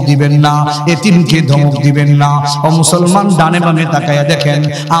ধমক দিবেন না, এতিমকে ধমক দিবেন না। ও মুসলমান, ডানে বামে তাকায়া দেখেন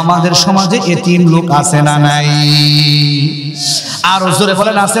আমাদের সমাজে এতিম লোক আছে না নাই? আর জোরে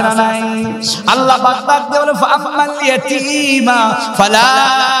বলেন আছে না নাই? আল্লাহ পাক দিয়ে বলে, ফাআম্মাল ইয়াতীমা ফালা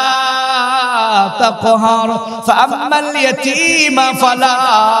তাকহার, ফাআম্মাল ইয়াতীমা ফালা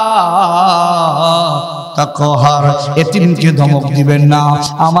তাকহার। এতিমকে ধমক দিবেন না।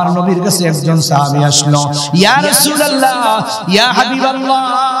 আমার নবীর কাছে একজন সাহাবী আসলো, ইয়া রাসূলুল্লাহ, ইয়া হাবিবাল্লাহ,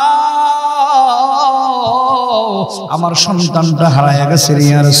 আমার সন্তানটা হারায়া গেছে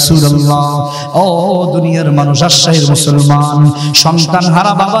ইয়া রাসূলুল্লাহ। ও দুনিয়ার মানুষ, আশায়ের মুসলমান, সন্তান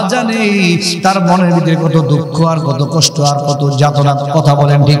হারা বাবা জানে তার মনের ভিতরে কত দুঃখ আর কত কষ্ট আর কত যাতনা, কথা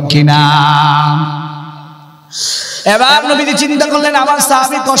বলেন ঠিক কিনা? এবার নবীজি চিন্তা করলেন আমার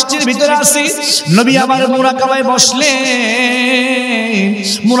সাহাবী কষ্টের ভিতরে আছে, নবী আমার মুরাকাবায় বসলেন,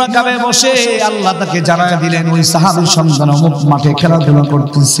 মুরাকাবায় বসে আল্লাহ তাকে জানায় দিলেন ওই সাহাবীর সন্তান অমুক মাঠে খেলাধুলা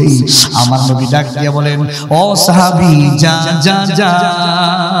করতেছে। আমার নবী ডাক দিয়ে বলেন, ও সাহাবী, যা যা যা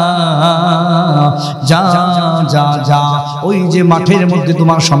যা যা যা, ওই যে মাঠের মধ্যে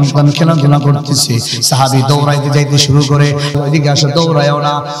তোমার সন্তান খেলাধুলা করতেছে। সাহাবী দৌড়াইতে যাইতে শুরু করে, ওইদিকে আসো, দৌড়ায়ও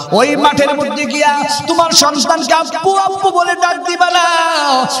না, ওই মাঠের মধ্যে গিয়া তোমার সন্তানকে আব্বু আব্বু বলে ডাক দিবা না,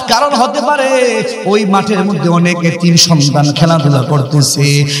 কারণ হতে পারে ওই মাঠের মধ্যে অনেক এতিম সন্তান খেলাধুলা করতেছে,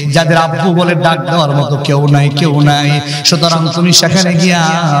 যাদের আব্বু বলে ডাক দেওয়ার মতো কেউ নাই, কেউ নাই। সুতরাং তুমি সেখানে গিয়া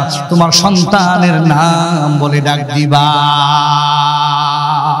তোমার সন্তানের নাম বলে ডাক দিবা।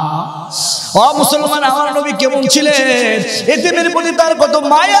 ও মুসলমান, আমার নবী কেমন ছিলেন? এতিমের প্রতি তার কত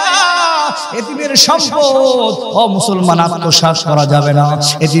মায়া, এতিমের সম্পদ। ও মুসলমান, আত্মসাৎ করা যাবে না,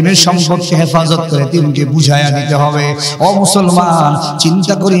 এতিমের সম্পদকে হেফাজত করে এতিমকে বুঝাইয়া দিতে হবে। ও মুসলমান,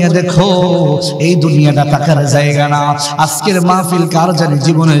 চিন্তা করিয়া দেখো, এই দুনিয়াটা টাকার জায়গা না। আজকের মাহফিল কার জানি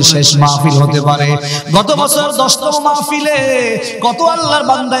জীবনের শেষ মাহফিল হতে পারে। গত বছর 10তম মাহফিলে কত আল্লাহর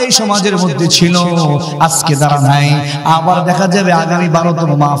বান্দা এই সমাজের মধ্যে ছিল, আজকে তারা নাই। আবার দেখা যাবে আগামী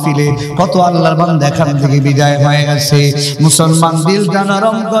 12তম মাহফিলে কত আল্লাহর বান্দা এখান থেকে বিদায় হয়ে গেছে। মুসলমান, দিলটা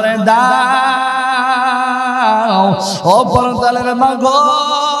নরম করে দাও, ও পরদালের মা গো,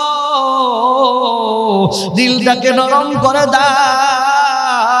 দিলটাকে নরম করে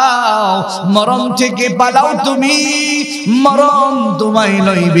দাও, মরণ থেকে পালাও তুমি, মরণ তোমায়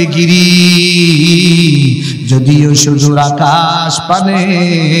লইবে গিরি। যদিও সুদূর আকাশ পানে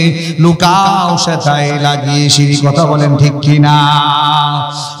লুকাও সেটাই লাগিয়ে সিঁড়ি, কথা বলেন ঠিক কিনা?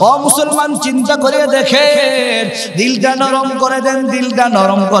 ও মুসলমান, চিন্তা করে দেখেন, দিলটা নরম করে দেন, দিলটা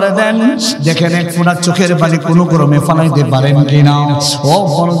নরম করে দেন। দেখেন এক ফোঁটা চোখের পানি কোনো ক্রমে ফালাইতে পারেন কিনা। ও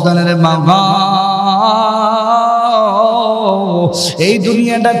বরদানের মা, এই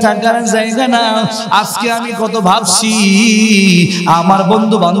দুনিয়াটা থাকার জায়গা না। আজকে আমি কত ভাবছি, আমার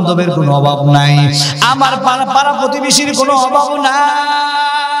বন্ধু বান্ধবের কোনো অভাব নাই, আমার পাড়া প্রতিবেশীর কোনো অভাব নাই।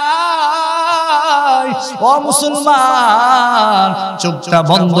 ও মুসলমান, চোখটা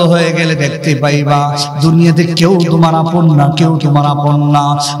বন্ধ হয়ে গেলে দেখতে পাইবা দুনিয়াতে কেউ তোমার আপন না, কেউ তোমার আপন না।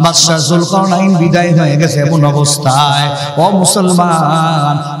 বাদশা জুলকারনাইন বিদায় হয়ে গেছে এমন অবস্থায় ও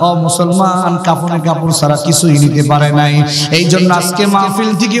মুসলমান, ও মুসলমান, কাফনে কাপড় ছাড়া কিছুই নিতে পারে নাই। এই জন্য আজকে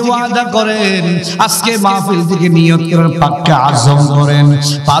মাহফিল থেকে ওয়াদা করেন, আজকে মাহফিল থেকে নিয়ত করেন, পাক্কা আজম করেন,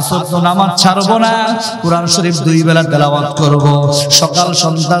 5 ওয়াক্ত নামাজ ছাড়বো না, কোরআন শরীফ 2 বেলা তেলাওয়াত করব, সকাল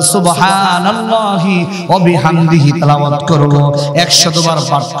সন্ধ্যা সুবহানাল্লাহি ওয়া বিহামদিহি তেলাওয়াত করব, 100 বার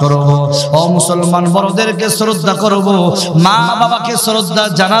পাঠ করব। ও মুসলমান, বড়দেরকে শ্রদ্ধা করব, মা বাবাকে শ্রদ্ধা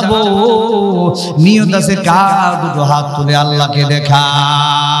জানাবো। নিয়ত আছে কার? দুটো হাত তুলে আল্লাহকে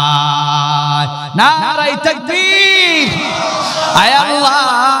দেখায়, নারায়ে তাকবীর। আয় আল্লাহ,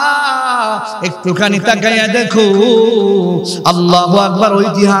 একটুখানি তাকাইয়া দেখো আল্লাহু আকবার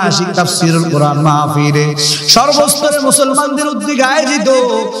ঐতিহাসিক তাফসীরুল কোরআন মাহফিলে সর্বস্তরের মুসলমানদের উদ্যোগে আয়োজিত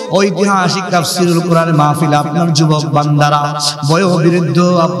ঐতিহাসিক তাফসীরুল কোরআন মাহফিল আপনার যুবক বান্দারা বয়োবৃদ্ধ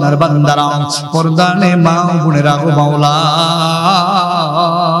আপনার বান্দারা পর্দানে মা বোনেরা গো মাওলা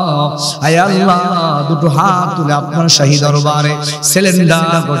আয় আল্লাহ দুটো হাত তুলে আপনার শাহী দরবারে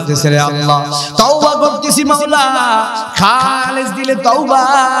সিলিন্ডার করতেছে রে আল্লাহ তওবা করতেছি মাওলা খালেস দিলে তওবা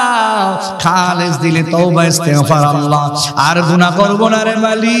খালেস দিলে তওবা ইস্তেগফার আল্লাহ আর গুনাহ করব না রে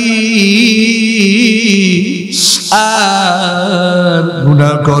মালিক আর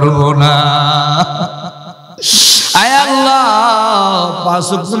গুনাহ করব না আয় আল্লাহ পাঁচ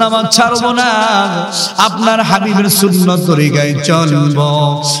ওয়াক্ত নামাজ ছাড়ব না আপনার হাবিবের সুন্নত তরিকায় চলব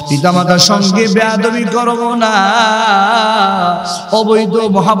পিতামাতার সঙ্গে বেয়াদবি করব না অবৈধ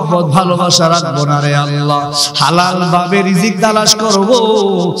মহব্বত ভালোবাসা রাখবো না রে আল্লাহ হালাল ভাবে রিজিক তালাশ করব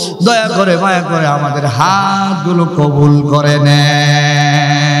দয়া করে মায়া করে আমাদের হাতগুলো কবুল করে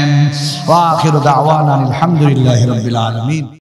নেন ওয়া আখিরু দাওয়ানা আলহামদুলিল্লাহি রাব্বিল আলামিন।